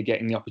now are they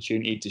getting the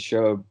opportunity to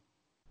show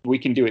we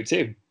can do it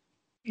too.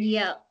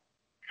 Yeah.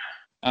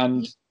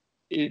 And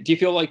do you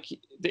feel like,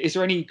 is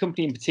there any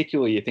company in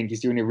particular you think is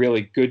doing a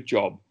really good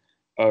job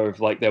of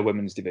like their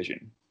women's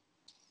division?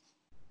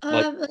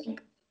 Places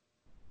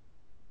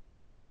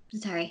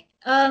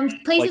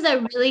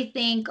I really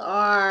think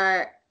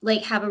are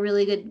like have a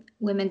really good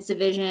women's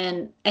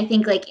division. I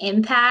think like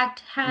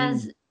Impact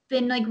has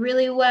been like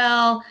really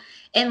well,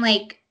 and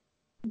like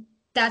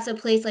that's a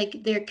place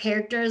like their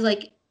characters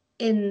like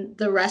in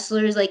the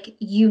wrestlers, like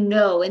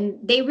and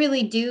they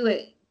really do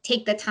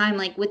take the time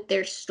like with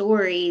their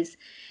stories,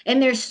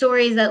 and their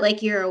stories that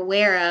like you're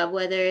aware of,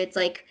 whether it's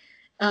like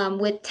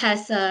with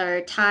Tessa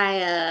or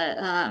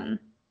Taya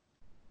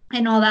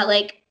and all that.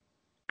 Like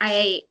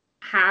I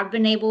have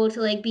been able to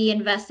like be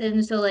invested,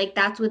 and so like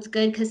that's what's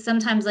good, because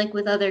sometimes like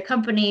with other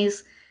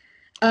companies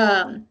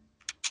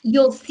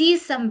you'll see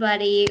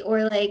somebody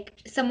or like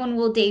someone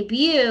will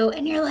debut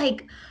and you're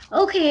like,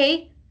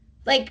 okay,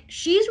 like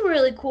she's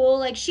really cool,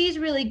 like she's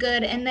really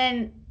good, and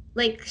then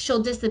like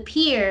she'll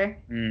disappear.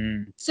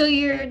 So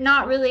you're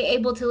not really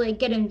able to like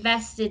get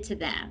invested to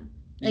them,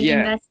 like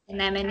invest in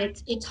them. And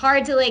it's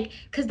hard to like,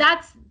 because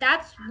that's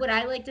what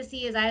I like to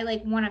see, is I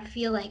like want to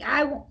feel like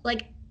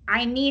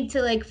I need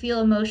to like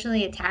feel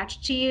emotionally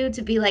attached to you,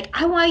 to be like,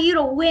 I want you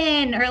to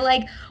win, or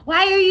like,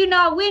 why are you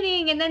not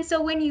winning? And then so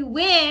when you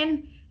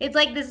win, it's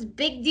like this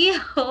big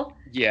deal.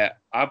 Yeah,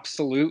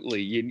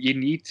 absolutely. You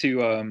need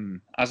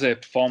to, as a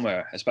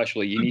performer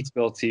especially, you need to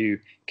be able to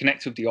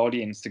connect with the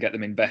audience to get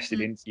them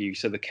invested into you,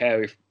 so they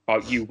care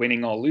about you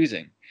winning or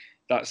losing.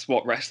 That's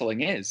what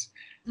wrestling is.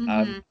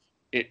 I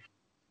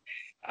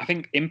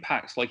think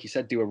Impact, like you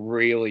said, do a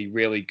really,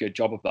 really good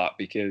job of that,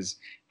 because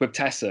with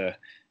Tessa,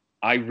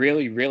 I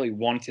really, really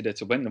wanted her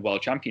to win the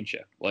World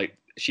Championship. Like,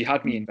 she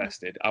had me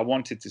invested. I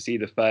wanted to see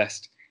the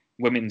first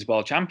women's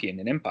world champion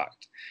in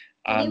Impact.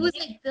 And it was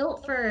like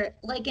built for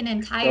like an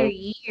entire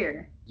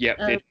year. Yeah,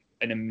 they did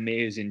an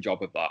amazing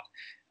job of that.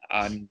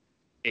 And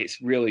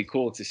it's really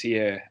cool to see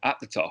her at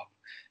the top.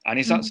 And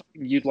is that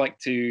something you'd like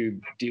to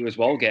do as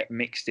well? Get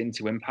mixed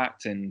into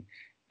Impact and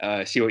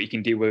see what you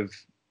can do with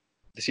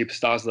the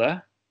superstars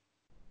there?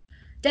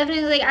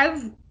 Definitely. Like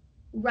I've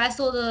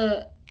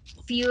wrestled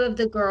few of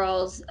the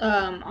girls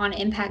on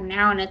Impact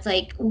Now, and it's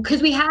like,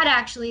 because we had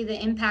actually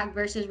the Impact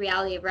versus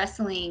Reality of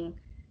Wrestling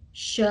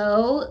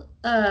show.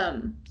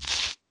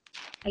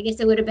 I guess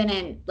it would have been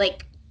in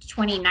like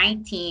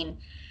 2019,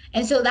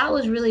 and so that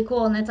was really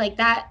cool. And it's like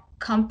that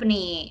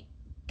company,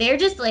 they're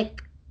just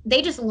like,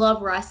 they just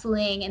love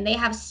wrestling and they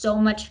have so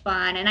much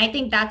fun. And I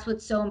think that's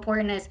what's so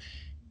important is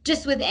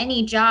just with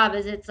any job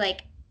is it's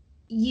like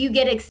you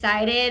get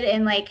excited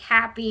and like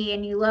happy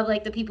and you love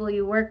like the people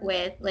you work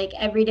with like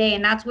every day,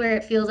 and that's where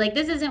it feels like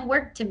this isn't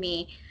work to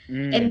me.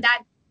 And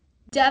that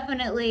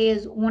definitely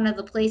is one of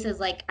the places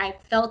like I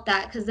felt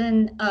that, because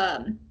then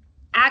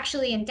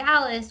actually in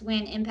Dallas,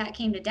 when Impact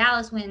came to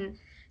Dallas, when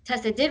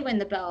Tessa did win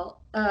the belt,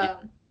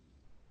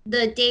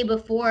 the day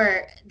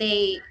before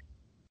they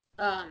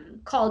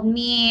called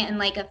me and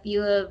like a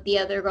few of the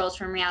other girls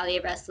from Reality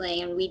of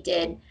Wrestling, and we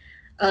did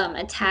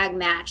a tag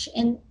match,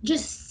 and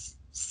just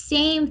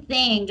same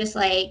thing, just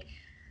like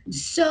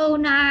so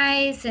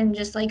nice and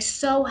just like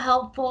so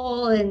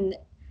helpful, and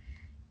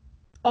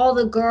all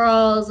the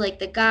girls, like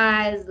the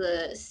guys,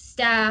 the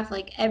staff,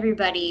 like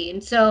everybody.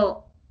 And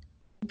so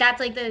that's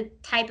like the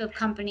type of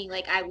company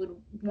like I would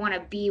want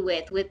to be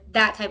with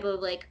that type of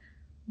like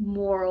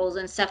morals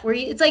and stuff, where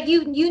it's like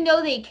you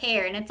know they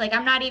care, and it's like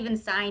I'm not even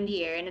signed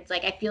here, and it's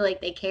like I feel like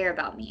they care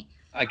about me.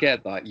 I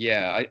get that.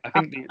 Yeah, I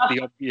think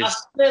the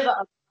obvious.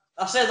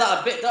 I say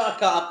that a bit, don't I,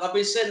 Kat? I've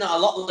been saying that a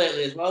lot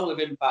lately as well with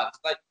Impact.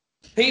 Like,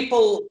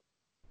 people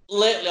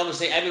lately,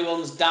 obviously,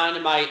 everyone's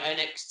Dynamite,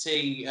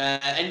 NXT,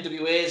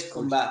 NWA's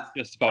come back.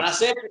 Just about. And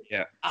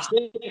I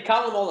say to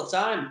Callum all the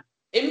time,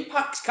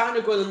 Impact's kind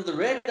of going under the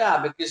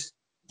radar because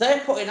they're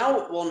putting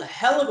out one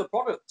hell of a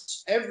product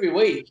every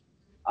week.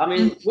 I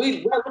mean,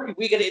 we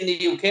get it in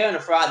the UK on a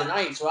Friday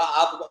night, so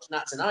I'll be watching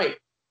that tonight.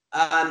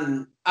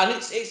 And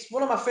it's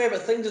one of my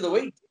favourite things of the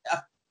week.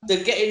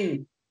 They're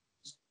getting,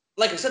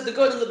 like I said, they're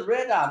going under the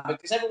radar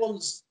because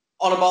everyone's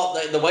on about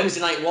the Wednesday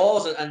Night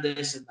Wars and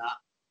this and that.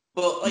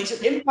 But like I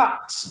said,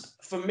 Impact,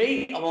 for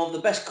me, are one of the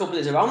best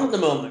companies around at the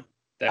moment.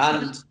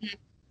 Definitely.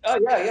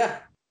 And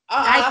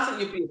I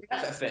think you'd be a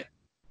perfect fit.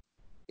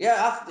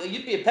 Yeah,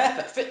 you'd be a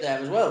perfect fit there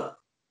as well.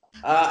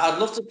 I'd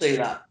love to see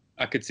that.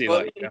 I could see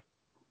that. Yeah.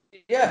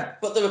 Yeah,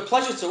 but they're a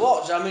pleasure to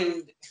watch. I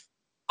mean,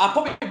 I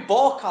probably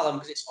bore Callum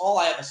because it's all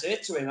I ever say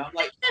to him. I'm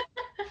like,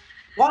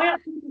 why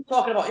aren't people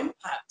talking about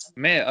Impact?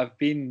 Mate,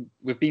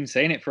 we've been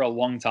saying it for a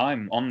long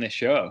time on this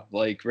show.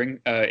 Like,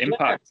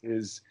 Impact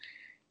is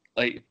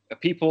like,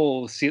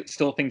 people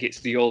still think it's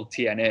the old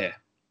TNA,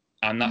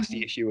 and that's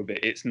the issue with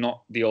it. It's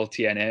not the old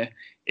TNA.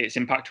 It's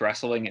Impact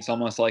Wrestling. It's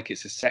almost like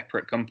it's a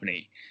separate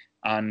company,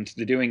 and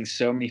they're doing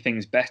so many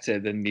things better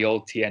than the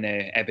old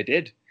TNA ever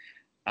did.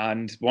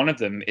 And one of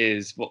them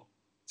is, well,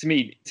 to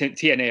me,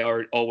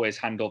 TNA always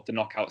handled the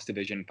Knockouts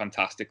division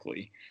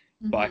fantastically.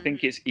 But I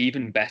think it's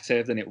even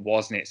better than it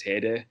was in its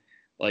heyday.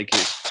 Like,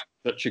 it's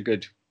such a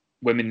good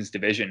women's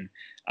division.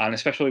 And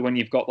especially when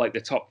you've got like the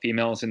top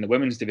females in the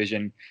women's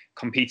division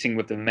competing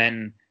with the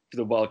men for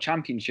the world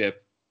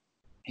championship,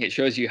 it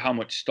shows you how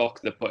much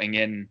stock they're putting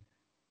in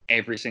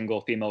every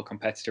single female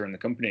competitor in the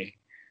company.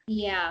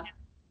 Yeah.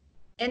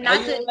 And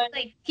that's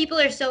like, people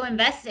are so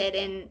invested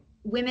in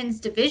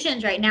women's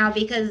divisions right now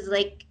because,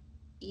 like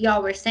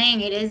y'all were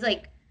saying, it is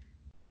like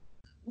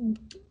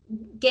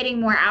getting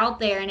more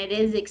out there and it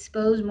is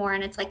exposed more,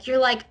 and it's like you're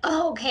like,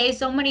 oh, okay,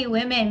 so many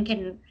women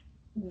can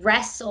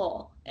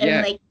wrestle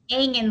and like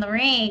hang in the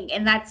ring,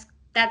 and that's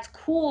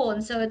cool.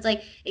 And so it's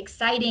like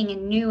exciting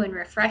and new and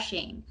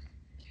refreshing.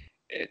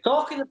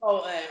 Talking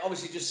about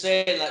obviously just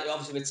saying, like,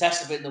 obviously with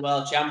Tessa being the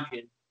world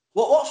champion,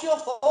 what's your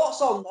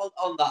thoughts on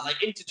that, like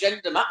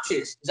intergender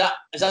matches? Is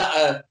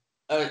that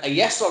a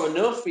yes or a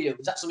no for you?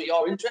 Is that something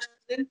you're interested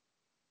in?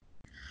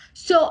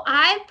 So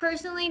I've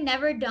personally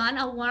never done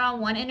a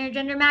one-on-one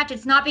intergender match.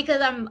 It's not because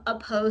I'm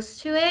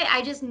opposed to it.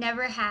 I just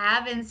never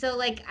have. And so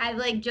like I've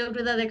like joked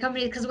with other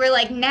companies because we're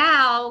like,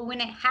 now when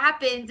it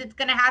happens, it's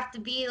gonna have to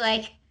be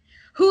like,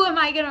 who am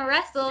I gonna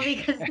wrestle?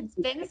 Because it's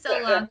been so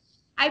long.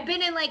 I've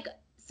been in like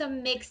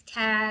some mixed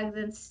tags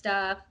and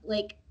stuff,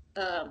 like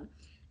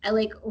at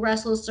like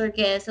Wrestle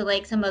Circus or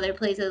like some other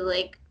places,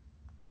 like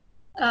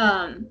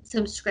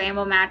some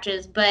scramble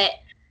matches. But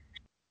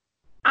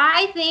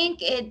I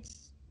think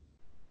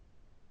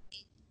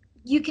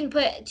you can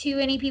put too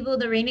many people in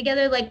the ring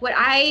together. Like, what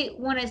I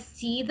want to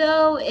see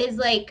though is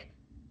like,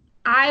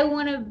 I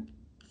want to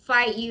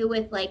fight you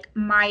with like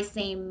my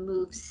same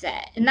move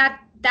set, and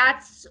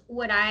that's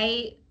what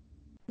I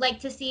like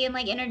to see in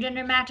like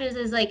intergender matches.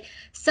 Is like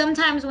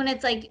sometimes when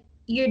it's like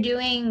you're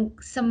doing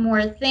some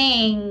more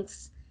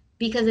things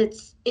because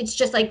it's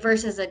just like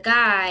versus a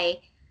guy.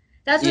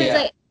 That's what it's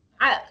like.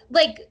 I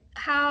like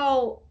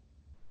how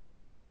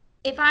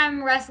if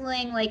I'm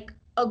wrestling like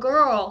a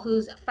girl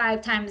who's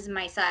 5 times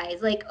my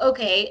size, like,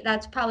 okay,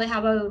 that's probably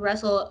how I would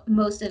wrestle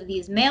most of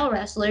these male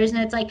wrestlers.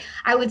 And it's like,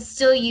 I would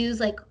still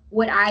use like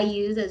what I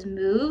use as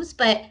moves,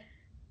 but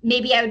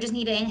maybe I would just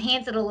need to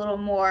enhance it a little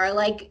more,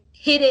 like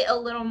hit it a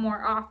little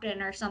more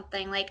often or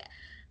something. Like,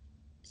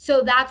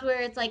 so that's where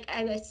it's like,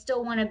 I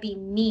still want to be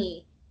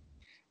me.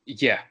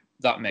 Yeah,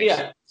 That makes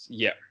sense.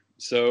 Yeah.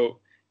 So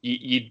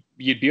you'd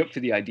be up for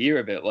the idea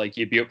of it, like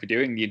you'd be up for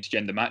doing the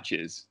intergender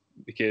matches,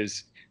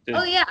 because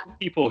there's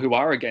people who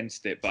are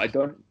against it, but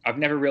I've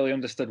never really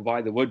understood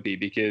why there would be,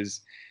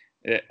 because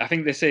I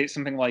think they say it's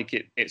something like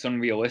it's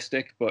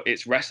unrealistic, but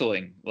it's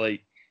wrestling.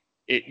 Like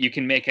you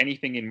can make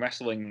anything in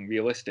wrestling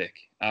realistic,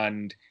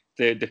 and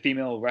the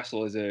female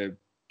wrestlers are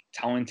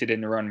talented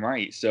in their own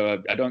right.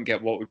 So I don't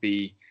get what would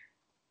be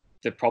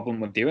the problem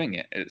with doing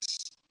it.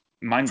 It's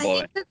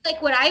mind-blowing. I think that,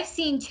 like, what I've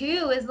seen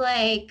too is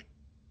like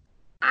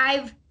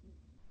I've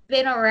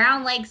been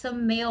around like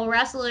some male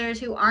wrestlers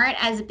who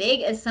aren't as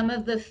big as some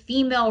of the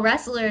female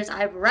wrestlers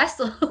I've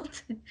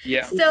wrestled.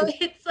 Yeah. So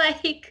it's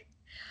like,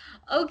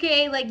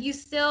 okay, like you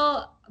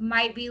still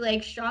might be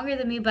like stronger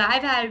than me, but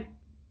I've had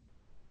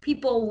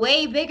people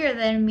way bigger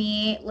than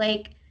me,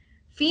 like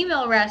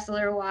female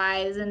wrestler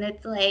wise, and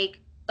it's like,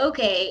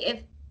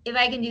 okay, if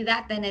I can do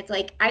that, then it's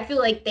like I feel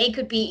like they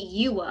could beat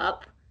you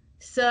up.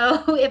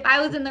 So if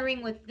I was in the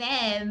ring with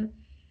them,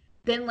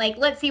 then like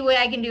let's see what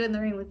I can do in the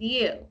ring with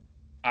you.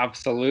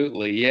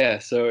 Absolutely, yeah.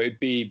 So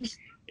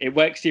it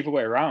works the other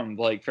way around.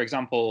 Like, for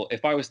example,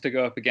 if I was to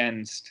go up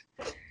against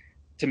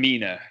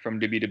Tamina from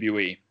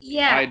WWE,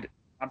 I'd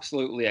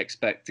absolutely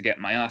expect to get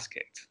my ass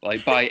kicked,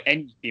 like by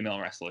any female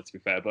wrestler, to be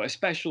fair, but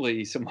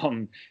especially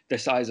someone the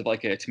size of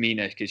like a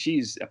Tamina, because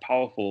she's a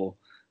powerful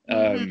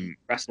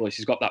wrestler.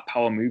 She's got that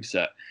power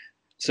moveset.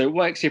 So it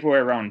works the other way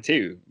around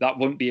too. That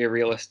wouldn't be a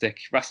realistic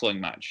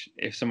wrestling match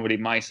if somebody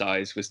my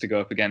size was to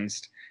go up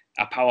against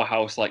a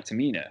powerhouse like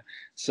Tamina.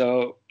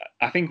 So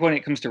I think when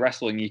it comes to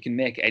wrestling, you can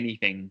make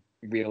anything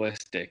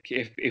realistic.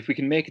 If we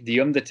can make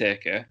The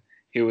Undertaker,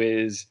 who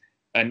is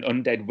an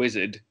undead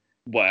wizard,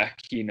 work,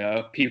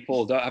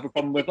 people don't have a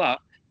problem with that.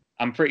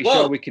 I'm pretty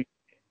sure we can.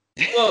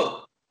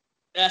 Whoa,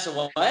 that's a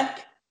work.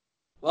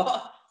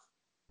 What?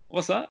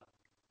 What's that?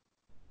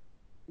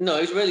 No,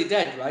 he's really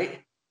dead,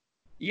 right?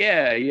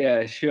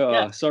 Yeah, sure.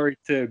 Yeah. Sorry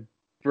to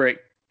break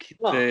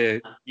the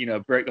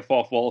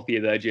fourth wall for you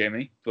there,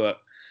 Jamie,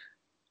 but.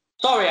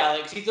 Sorry,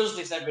 Alex. He does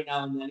this every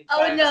now and then.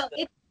 Oh no!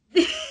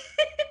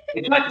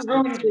 It's like a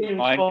ruin thing.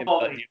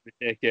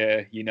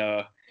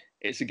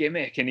 It's a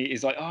gimmick, and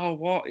he's like, "Oh,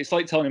 what?" It's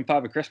like telling him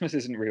Father Christmas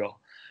isn't real.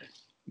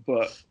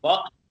 But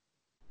what?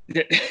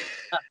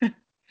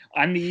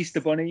 And the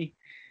Easter Bunny.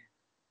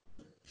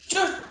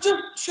 Just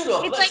shut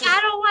up. It's like, I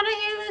don't want to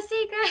hear the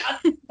secret.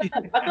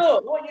 I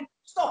don't want you.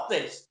 Stop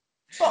this.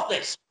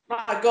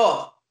 My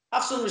God,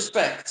 have some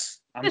respect.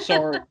 I'm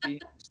sorry.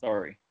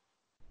 Sorry.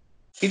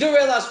 You do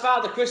realise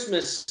Father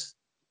Christmas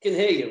can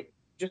hear you.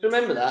 Just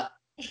remember that.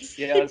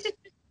 Yeah,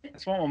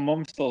 that's what my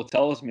mum still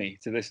tells me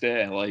to this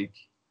day. Like,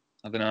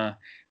 I don't know.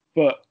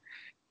 But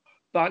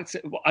back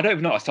to, I don't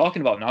even know what I was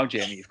talking about now,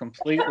 Jamie. You've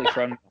completely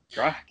thrown off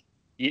track.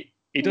 He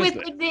does with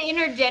like, the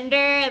intergender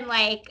and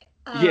like.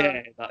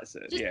 Yeah, that's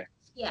it.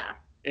 Yeah.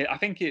 I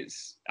think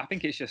it's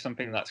just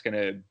something that's going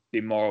to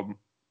be more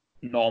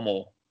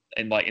normal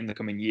in the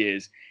coming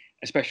years,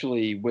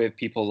 especially with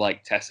people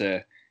like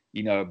Tessa,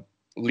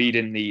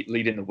 leading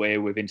the way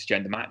with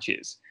intergender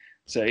matches.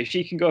 So if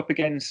she can go up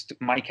against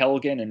Mike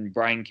Elgin and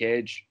Brian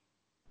Cage,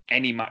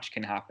 any match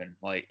can happen.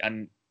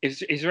 And is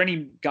there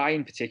any guy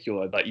in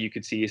particular that you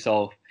could see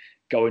yourself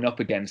going up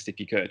against if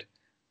you could?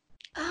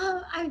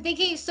 I'm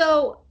thinking,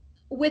 so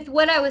with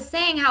what I was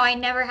saying, how I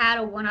never had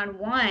a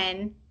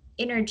one-on-one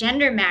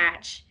intergender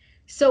match.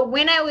 So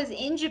when I was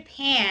in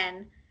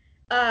Japan,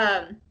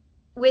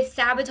 with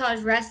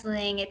Sabotage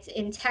Wrestling, it's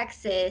in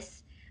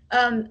Texas,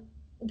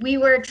 we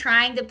were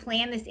trying to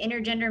plan this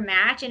intergender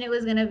match, and it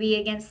was going to be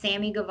against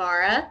Sammy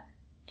Guevara.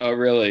 Oh,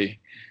 really?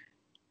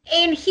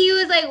 And he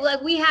was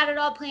like, we had it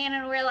all planned,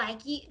 and we're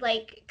like,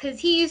 because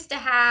he used to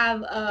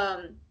have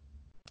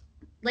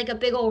like a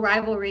big old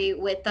rivalry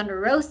with Thunder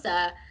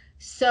Rosa.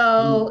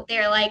 So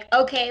they're like,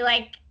 okay,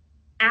 like,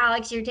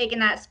 Alex, you're taking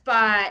that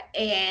spot,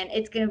 and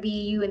it's going to be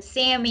you and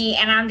Sammy.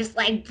 And I'm just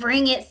like,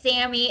 bring it,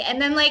 Sammy.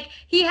 And then, like,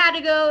 he had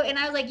to go, and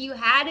I was like, you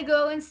had to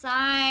go and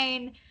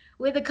sign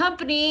with a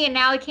company, and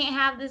now I can't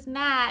have this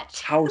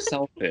match. How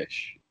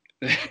selfish.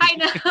 I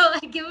know. I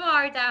give him a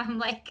hard time. I'm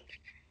like...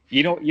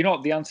 You know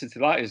what the answer to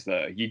that is,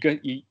 though? You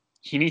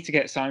need to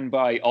get signed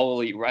by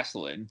All Elite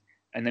Wrestling,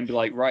 and then be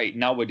like, right,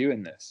 now we're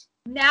doing this.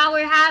 Now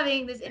we're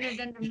having this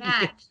intergender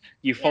match.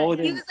 You followed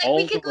him. He was like,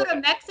 we could go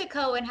to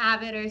Mexico and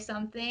have it or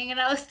something.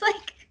 And I was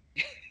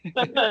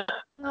like,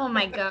 oh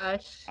my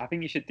gosh. I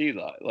think you should do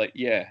that. Like,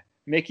 yeah,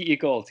 make it your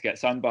goal to get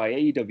signed by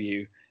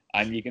AEW,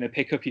 and you're going to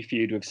pick up your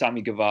feud with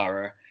Sammy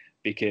Guevara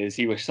because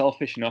he was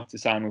selfish enough to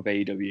sign with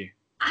AEW.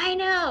 I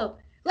know.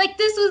 Like,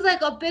 this was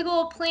like a big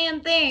old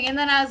planned thing. And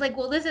then I was like,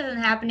 well, this isn't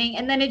happening.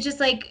 And then it just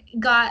like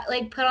got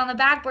like put on the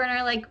back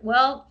burner. Like,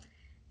 well,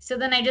 so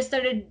then I just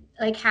started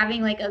like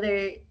having like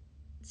other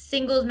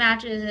singles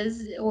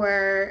matches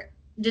or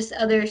just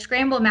other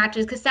scramble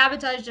matches, because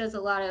Sabotage does a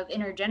lot of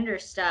intergender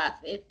stuff,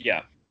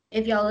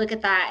 if y'all look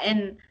at that.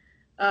 And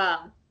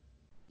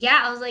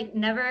I was like,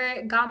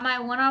 never got my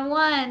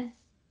one-on-one.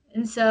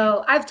 And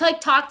so I've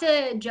talked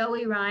to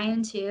Joey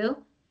Ryan too,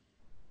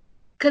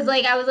 Cause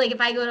like I was like,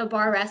 if I go to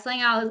bar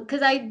wrestling,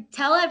 cause I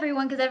tell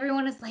everyone, cause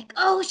everyone is like,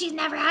 oh, she's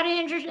never had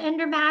an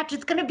intergender match.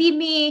 It's gonna be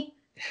me.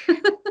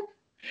 That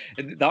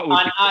would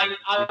be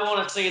I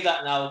want to see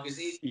that now because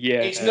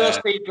it's no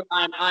secret.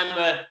 I'm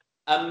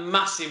a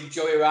massive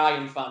Joey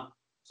Ryan fan.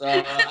 So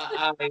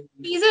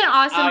he's an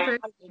awesome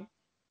person.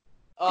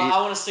 I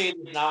want to see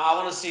it now. I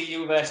want to see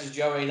you versus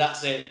Joey.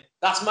 That's it.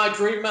 That's my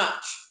dream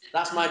match.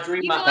 That's my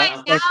dream match.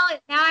 Now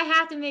I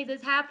have to make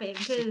this happen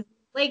because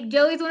like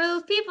Joey's one of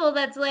those people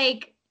that's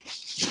like,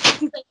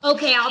 he's like,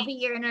 okay, I'll be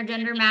your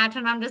intergender match,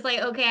 and I'm just like,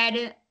 okay, I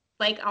didn't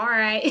like, all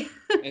right.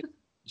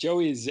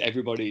 Joey's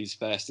everybody's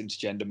first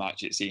intergender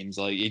match. It seems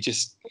like he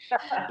just.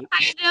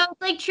 I know,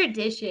 it's like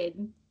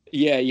tradition.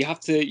 Yeah, you have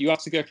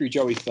to go through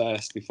Joey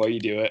first before you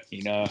do it.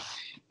 You know,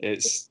 he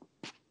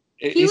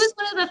was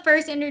one of the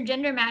first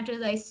intergender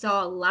matches I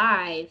saw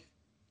live,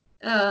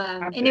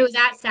 and it was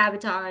at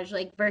Sabotage,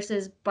 like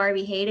versus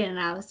Barbie Hayden, and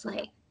I was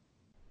like,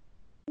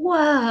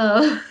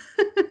 whoa.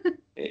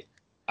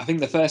 I think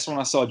the first one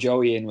I saw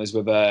Joey in was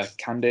with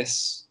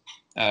Candice.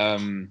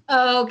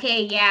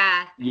 Okay,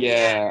 yeah.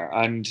 Yeah,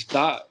 and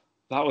that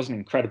was an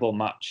incredible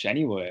match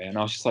anyway. And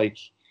I was just like,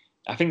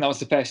 I think that was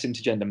the first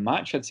intergender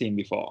match I'd seen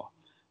before.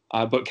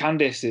 But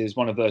Candice is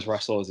one of those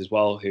wrestlers as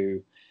well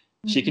who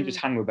she can just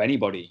hang with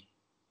anybody.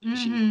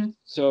 She's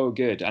so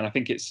good. And I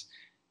think it's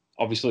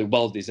obviously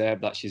well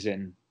deserved that she's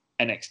in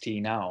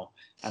NXT now.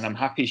 And I'm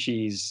happy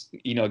she's,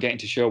 getting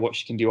to show what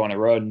she can do on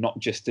her own, not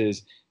just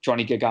as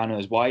Johnny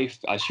Gargano's wife,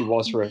 as she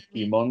was for a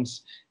few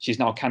months. She's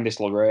now Candice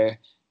LeRae.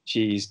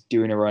 She's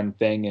doing her own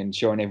thing and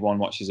showing everyone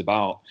what she's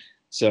about.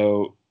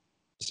 So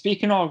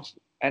speaking of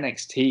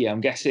NXT,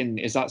 I'm guessing,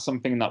 is that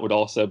something that would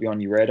also be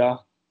on your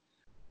radar?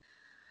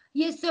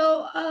 Yeah,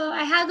 so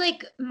I had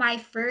like my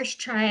first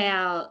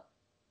tryout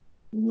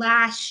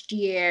last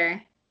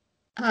year.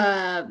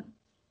 And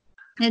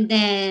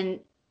then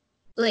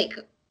like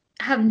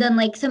have done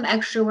like some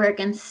extra work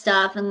and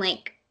stuff and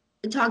like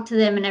talk to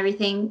them and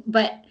everything.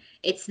 But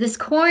it's this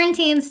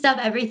quarantine stuff,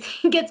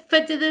 everything gets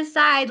put to the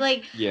side.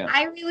 Like, yeah.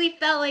 I really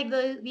felt like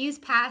these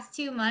past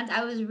 2 months,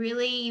 I was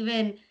really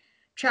even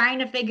trying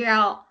to figure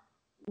out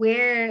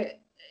where,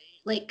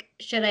 like,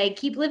 should I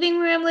keep living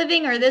where I'm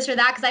living or this or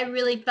that? Because I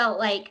really felt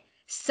like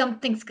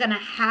something's going to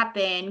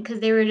happen because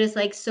there were just,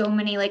 like, so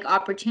many, like,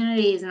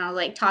 opportunities. And I was,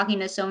 like, talking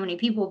to so many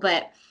people.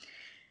 But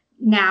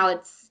now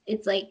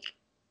it's like,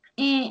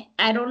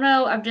 I don't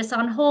know. I'm just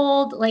on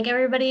hold like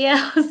everybody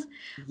else.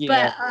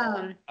 Yeah.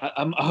 But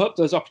I hope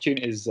those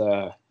opportunities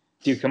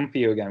do come for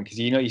you again because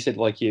you said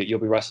like you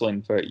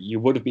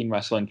would have been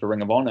wrestling for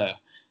Ring of Honor.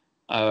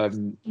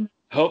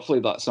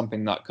 Hopefully that's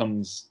something that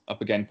comes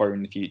up again for you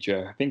in the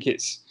future. I think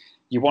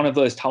you're one of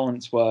those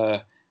talents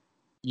where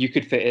you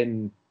could fit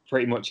in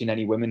pretty much in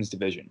any women's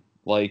division,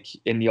 like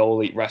in the All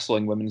Elite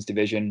Wrestling women's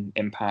division,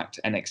 Impact,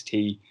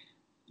 NXT.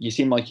 You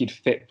seem like you'd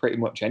fit pretty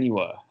much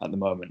anywhere at the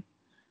moment.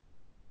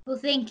 Well,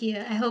 thank you.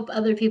 I hope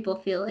other people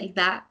feel like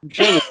that.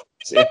 Sure.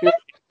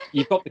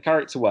 You've got the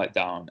character work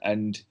down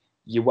and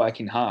you're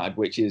working hard,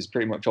 which is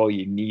pretty much all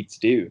you need to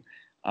do.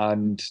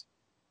 And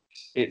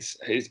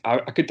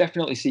I could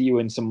definitely see you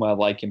in somewhere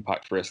like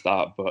Impact for a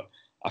start, but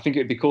I think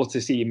it'd be cool to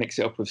see you mix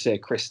it up with, say,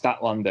 Chris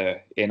Statlander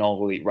in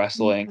All Elite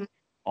Wrestling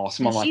or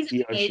someone like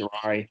Io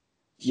Shirai.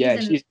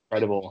 She's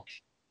incredible.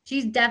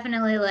 She's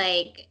definitely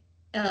like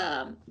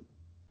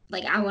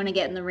I want to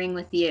get in the ring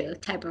with you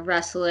type of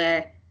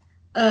wrestler.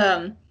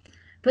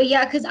 But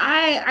yeah, because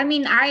I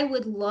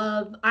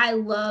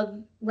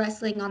love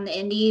wrestling on the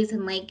indies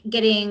and like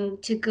getting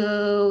to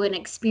go and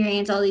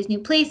experience all these new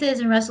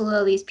places and wrestle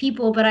all these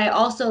people. But I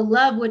also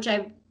love, which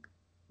I've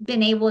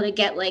been able to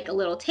get like a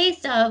little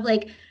taste of,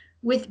 like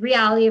with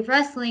Reality of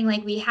Wrestling,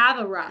 like we have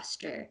a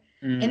roster.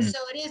 And so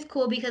it is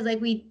cool because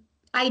like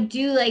I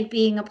do like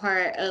being a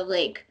part of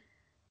like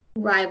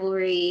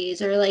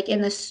rivalries or like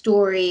in the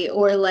story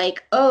or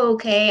like, oh,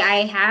 okay,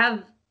 I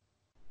have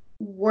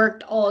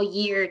worked all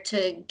year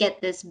to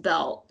get this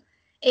belt,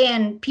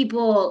 and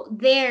people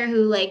there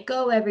who like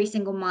go every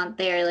single month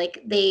there,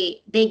 like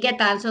they get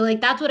that. So like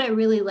that's what I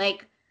really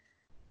like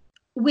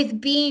with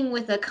being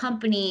with a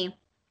company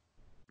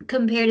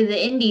compared to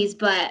the indies.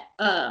 But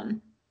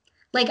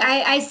like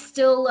I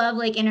still love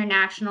like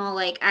international.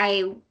 Like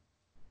I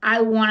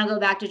want to go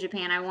back to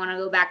Japan. I want to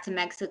go back to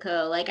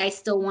Mexico. Like I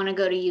still want to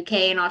go to UK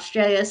and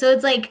Australia. So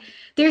it's like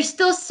there's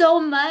still so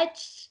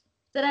much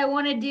that I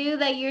want to do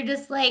that you're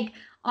just like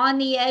on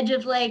the edge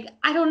of like,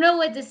 I don't know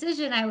what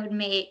decision I would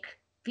make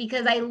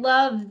because I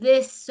love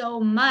this so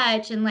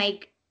much. And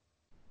like,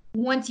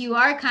 once you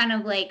are kind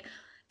of like,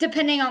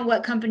 depending on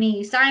what company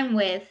you sign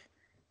with,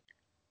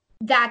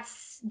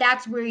 that's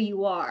where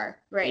you are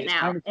right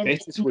now. Kind of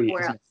bittersweet,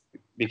 isn't it?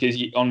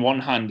 Because on one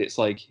hand, it's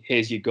like,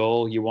 here's your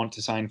goal. You want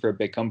to sign for a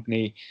big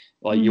company.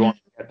 Like you want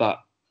to get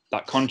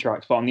that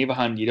contract. But on the other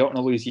hand, you don't want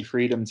to lose your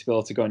freedom to be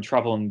able to go and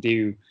travel and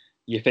do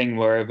your thing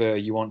wherever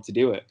you want to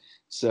do it.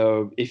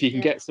 So if you can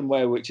get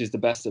somewhere which is the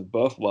best of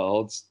both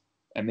worlds,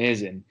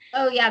 amazing.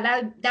 Oh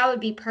yeah, that would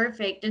be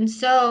perfect. And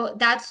so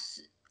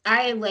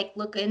I like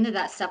look into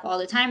that stuff all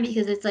the time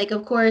because it's like,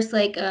 of course,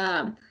 like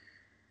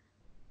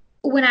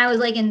when I was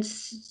like in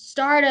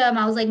Stardom,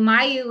 I was like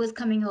Mayu was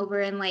coming over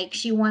and like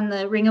she won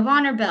the Ring of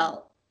Honor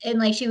belt and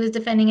like she was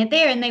defending it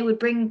there, and they would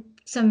bring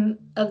some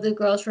of the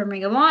girls from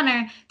Ring of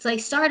Honor to like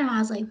Stardom. I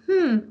was like,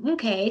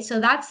 okay, so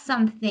that's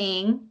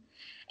something.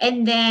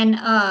 And then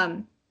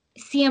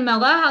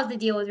CMLL has the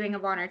deal with Ring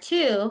of Honor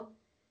too,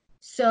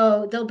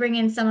 so they'll bring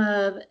in some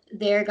of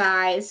their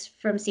guys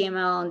from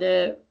CMLL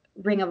into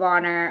Ring of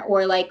Honor,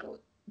 or like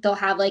they'll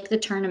have like the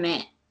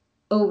tournament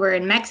over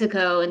in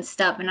Mexico and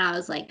stuff. And I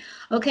was like,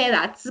 okay,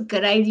 that's a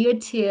good idea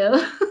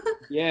too.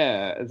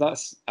 Yeah,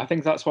 I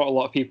think that's what a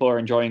lot of people are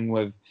enjoying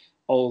with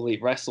All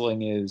Elite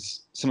Wrestling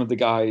is some of the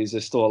guys are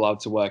still allowed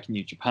to work in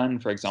New Japan,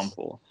 for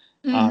example.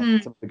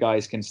 Mm-hmm. Some of the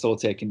guys can still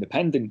take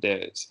independent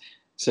days.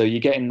 So you're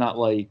getting that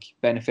like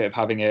benefit of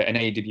having an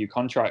AEW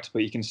contract,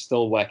 but you can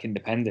still work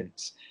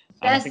independent.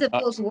 And I Best think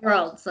of both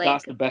worlds. that's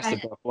Like, the best I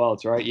of both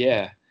worlds, right?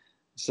 Yeah.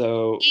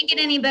 So can't get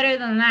any better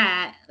than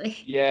that.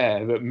 Like,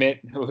 yeah, but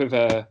with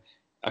a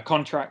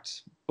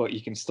contract, but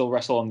you can still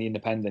wrestle on the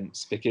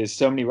independents because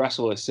so many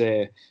wrestlers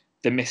say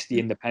they miss the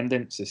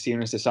independents as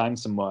soon as they sign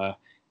somewhere.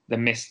 They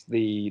miss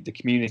the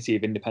community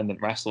of independent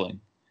wrestling.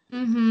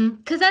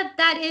 because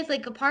that is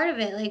like a part of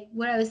it. Like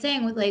what I was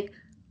saying with like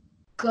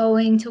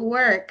going to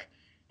work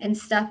and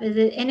stuff is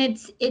it, and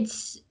it's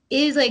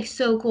is like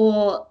so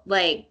cool.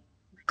 Like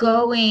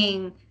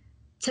going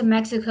to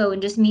Mexico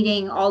and just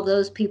meeting all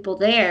those people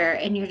there,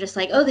 and you're just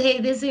like, oh, hey,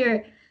 this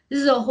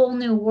is a whole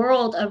new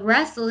world of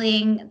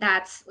wrestling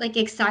that's like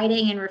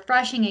exciting and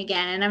refreshing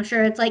again. And I'm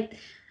sure it's like,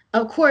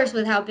 of course,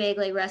 with how big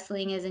like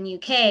wrestling is in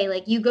UK,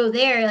 like you go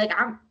there, like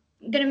I'm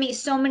gonna meet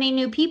so many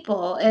new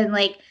people and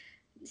like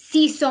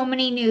see so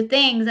many new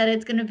things that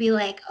it's gonna be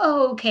like,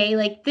 oh, okay,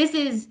 like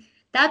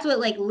that's what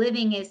like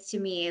living is to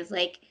me, is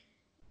like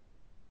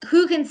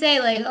who can say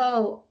like,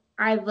 oh,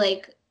 I've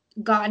like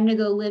gotten to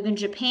go live in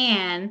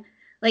Japan,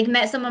 like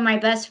met some of my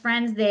best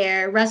friends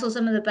there, wrestle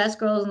some of the best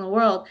girls in the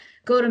world,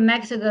 go to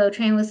Mexico,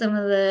 train with some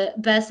of the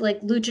best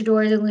like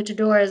luchadors and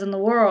luchadoras in the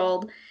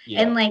world,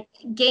 Yeah. and like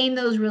gain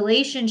those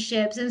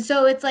relationships. And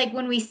so it's like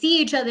when we see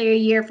each other a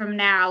year from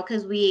now,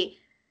 because we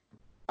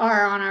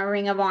are on our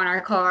Ring of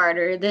Honor card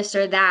or this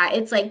or that,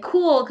 it's like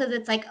cool because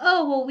it's like,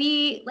 oh, well,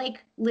 we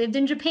like lived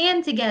in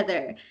Japan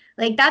together.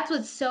 Like that's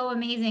what's so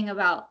amazing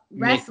about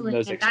Making wrestling,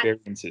 those and that's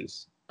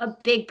experiences. a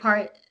big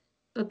part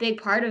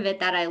of it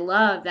that I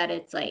love, that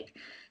it's like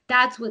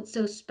that's what's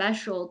so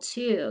special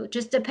too.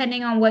 Just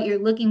depending on what you're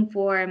looking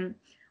for and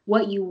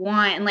what you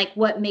want and like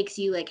what makes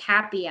you like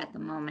happy at the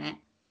moment.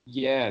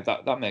 Yeah,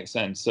 that makes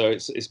sense. So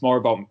it's more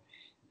about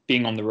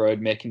being on the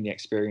road, making the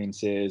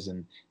experiences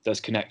and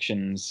those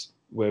connections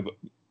with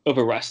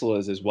other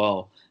wrestlers as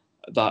well.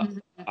 That Mhm.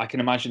 I can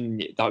imagine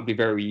that would be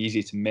very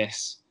easy to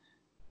miss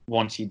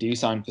once you do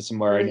sign for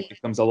somewhere and it Really.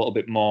 becomes a little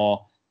bit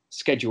more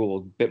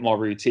scheduled, a bit more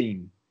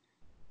routine.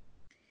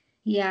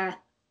 Yeah.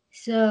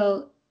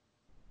 So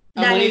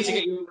And that we need is to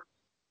get you.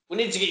 We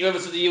need to get you over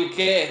to the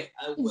UK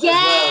as well.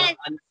 yes.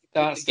 And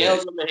That's the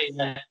girls it. over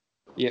here.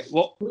 Yeah.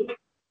 Well,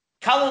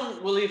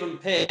 Callum will even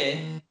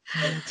pay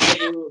to get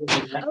you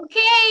over here.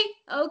 Okay.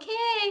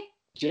 Okay.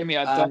 Jamie,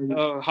 I don't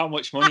know how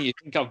much money you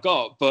think I've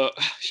got, but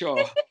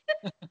sure.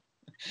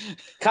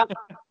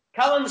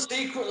 Callum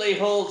secretly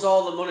holds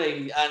all the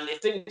money, and he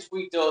thinks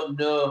we don't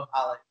know,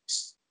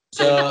 Alex.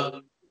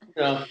 So,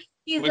 you know,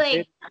 He's We've like,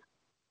 made, I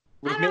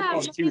we've don't made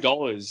know. these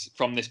 $2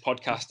 from this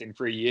podcast in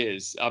 3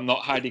 years. I'm not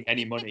hiding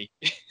any money.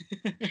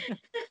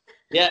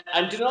 yeah.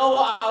 And do you know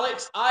what,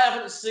 Alex? I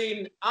haven't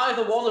seen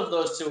either one of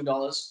those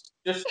 $2.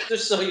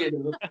 Just so you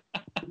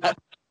know.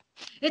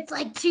 It's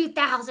like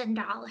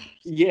 $2,000.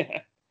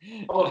 Yeah.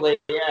 Probably,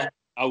 yeah.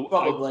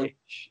 Probably.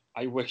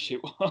 I wish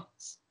it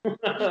was.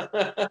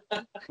 Yeah,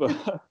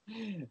 But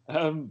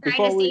Trying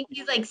before to we, save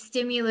these like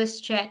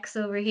stimulus checks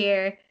over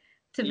here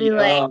to be yeah,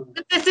 like,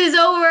 if this is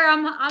over,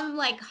 I'm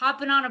like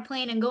hopping on a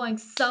plane and going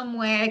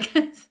somewhere.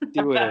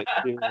 do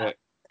it.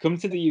 Come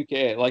to the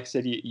UK. Like I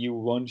said, you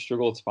won't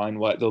struggle to find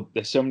work.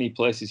 There's so many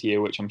places here,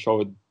 which I'm sure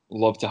would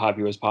love to have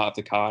you as part of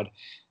the card.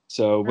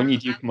 So when you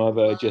do come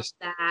over, just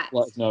that.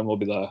 let us know and we'll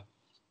be there.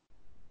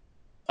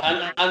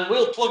 and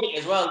we'll plug it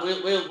as well.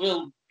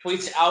 We'll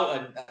tweet it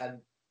out and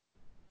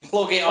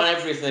plug it on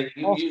everything.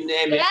 You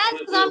name Yes, it.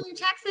 because I'm your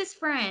Texas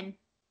friend.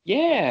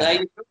 Yeah.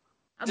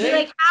 I'll be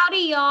like, howdy,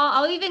 y'all.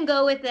 I'll even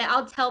go with it.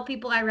 I'll tell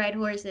people I ride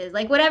horses.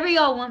 Like, whatever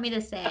y'all want me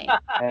to say.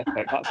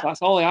 Perfect.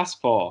 That's all I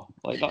ask for.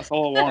 Like that's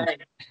all I want.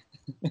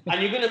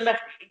 And you're gonna make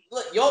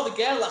look. You're the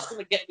girl that's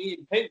gonna get me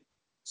in pink.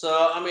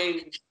 So I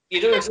mean,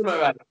 you're doing something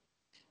right.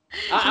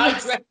 I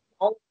dress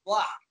all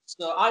black,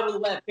 so I will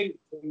wear pink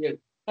for you.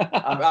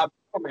 I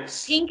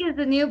promise. Pink is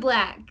the new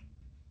black.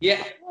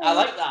 Yeah, I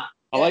like that.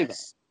 I like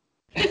that.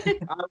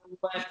 I will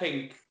wear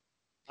pink,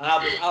 and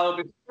I'll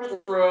be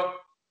front row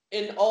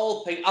in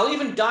all pink. I'll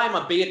even dye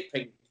my beard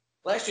pink.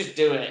 Let's just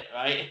do it,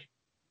 right?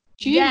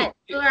 Yeah,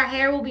 so our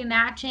hair will be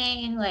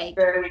matching. Like,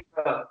 There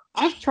we go.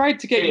 I've tried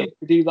to get you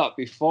to do that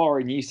before,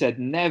 and you said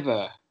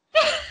never.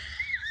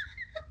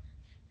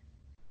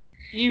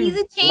 he's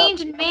a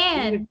changed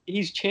man.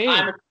 He's changed.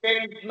 I'm a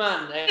changed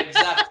man,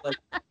 exactly.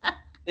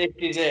 This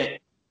is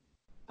it.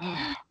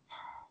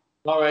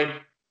 All right.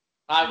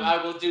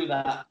 I will do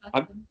that.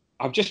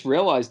 I've just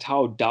realised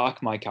how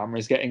dark my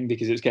camera's getting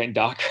because it's getting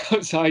dark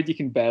outside. You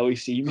can barely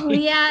see me. Oh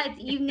yeah,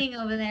 it's evening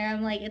over there.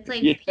 I'm like, it's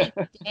like peak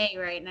day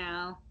right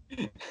now.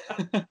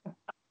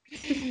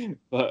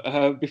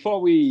 But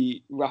before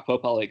we wrap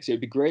up, Alex,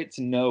 it'd be great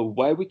to know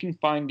where we can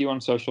find you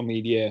on social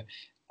media,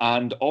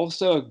 and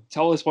also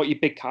tell us what your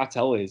big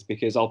cartel is,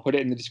 because I'll put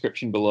it in the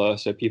description below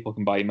so people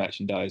can buy your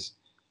merchandise.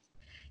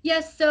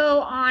 Yes,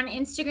 so on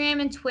Instagram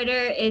and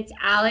Twitter, it's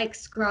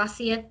Alex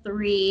Gracia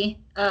 3,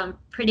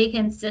 pretty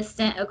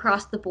consistent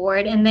across the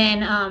board. And then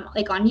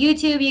like on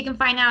YouTube, you can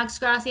find Alex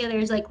Gracia.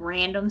 There's like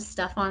random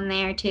stuff on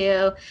there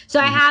too.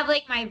 So I have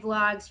like my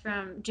vlogs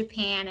from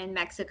Japan and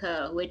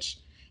Mexico, which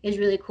is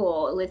really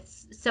cool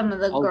with some of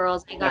the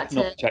girls I got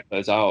to check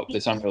those out. They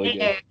sound really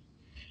good.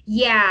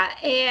 Yeah,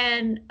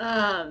 and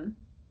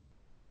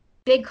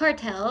Big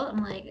Cartel,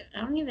 I'm like,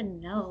 I don't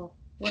even know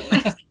what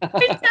my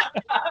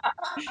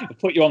I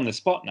put you on the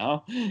spot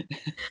now.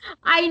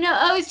 I know.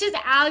 Oh, it's just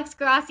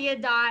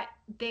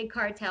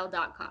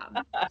alexgracia.bigcartel.com.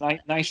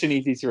 Nice and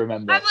easy to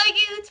remember. I'm like,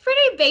 it's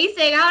pretty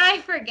basic. How did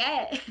I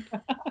forget?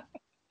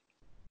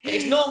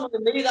 It's normally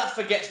me that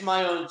forgets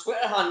my own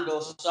Twitter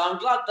handle, so I'm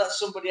glad that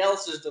somebody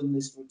else has done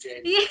this for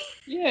Jamie.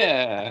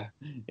 Yeah,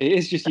 it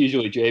is just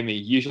usually Jamie.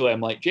 Usually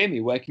I'm like, Jamie,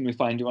 where can we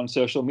find you on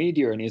social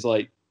media? And he's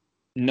like,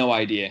 no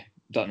idea.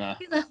 Don't know.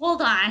 He's like,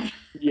 hold on.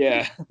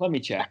 Yeah, let me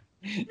check.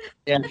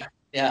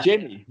 Yeah.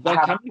 Jamie, where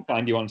can we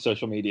find you on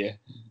social media?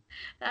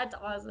 That's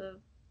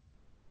awesome.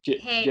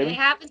 Jamie? It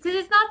happens because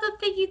it's not the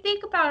thing you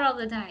think about all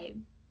the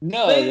time.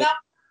 No.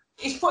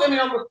 He's putting me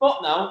on the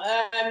spot now.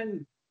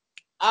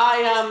 I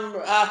am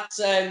at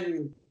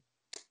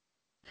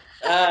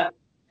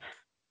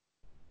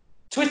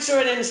Twitter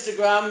and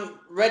Instagram,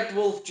 Red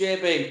Wolf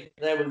JB.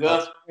 There we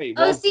go.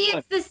 Well, see,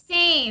 it's the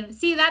same.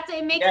 See,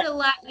 it makes it a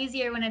lot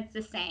easier when it's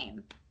the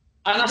same.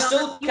 And I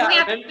still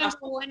can't remember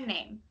one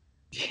name.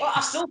 Well,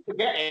 I still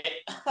forget it.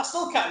 I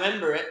still can't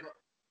remember it.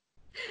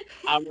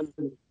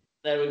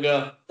 There we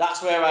go.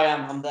 That's where I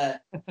am. I'm there.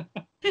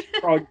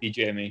 Proud of you,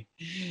 Jamie.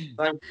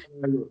 Thank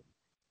you.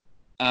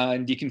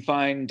 And you can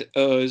find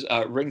us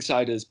at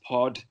Ringsiders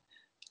Pod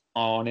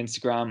on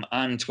Instagram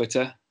and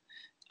Twitter.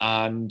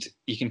 And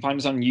you can find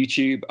us on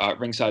YouTube at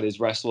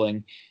Ringsiders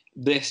Wrestling.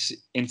 This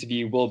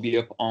interview will be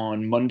up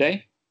on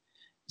Monday,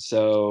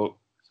 so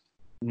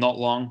not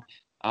long.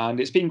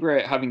 And it's been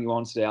great having you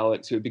on today,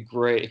 Alex. It would be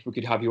great if we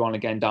could have you on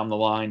again down the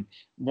line.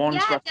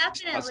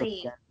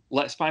 Definitely.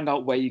 Let's find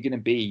out where you're going to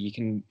be. You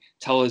can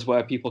tell us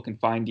where people can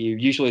find you.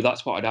 Usually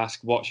that's what I'd ask.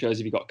 What shows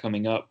have you got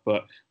coming up?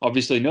 But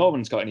obviously no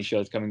one's got any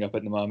shows coming up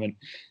at the moment.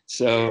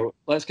 So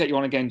let's get you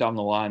on again down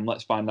the line.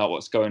 Let's find out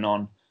what's going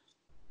on.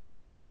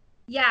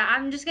 Yeah,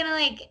 I'm just going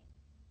to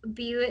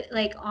be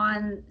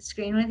on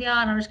screen with y'all,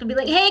 and I'm just going to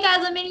be like, hey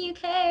guys, I'm in the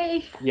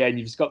UK. Yeah, and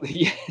you've just got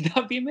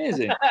that'd be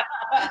amazing.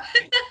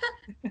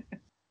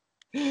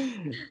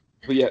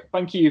 But yeah,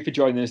 thank you for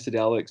joining us today,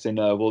 Alex, and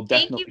we'll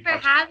definitely. Thank you for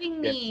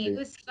having me. It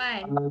was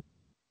fun.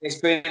 It's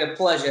been a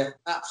pleasure,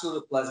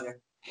 absolute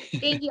pleasure.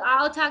 Thank you.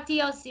 I'll talk to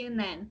y'all soon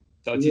then.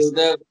 Talk to you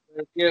soon.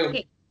 Thank you.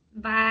 Okay.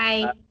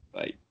 Bye.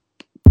 Bye.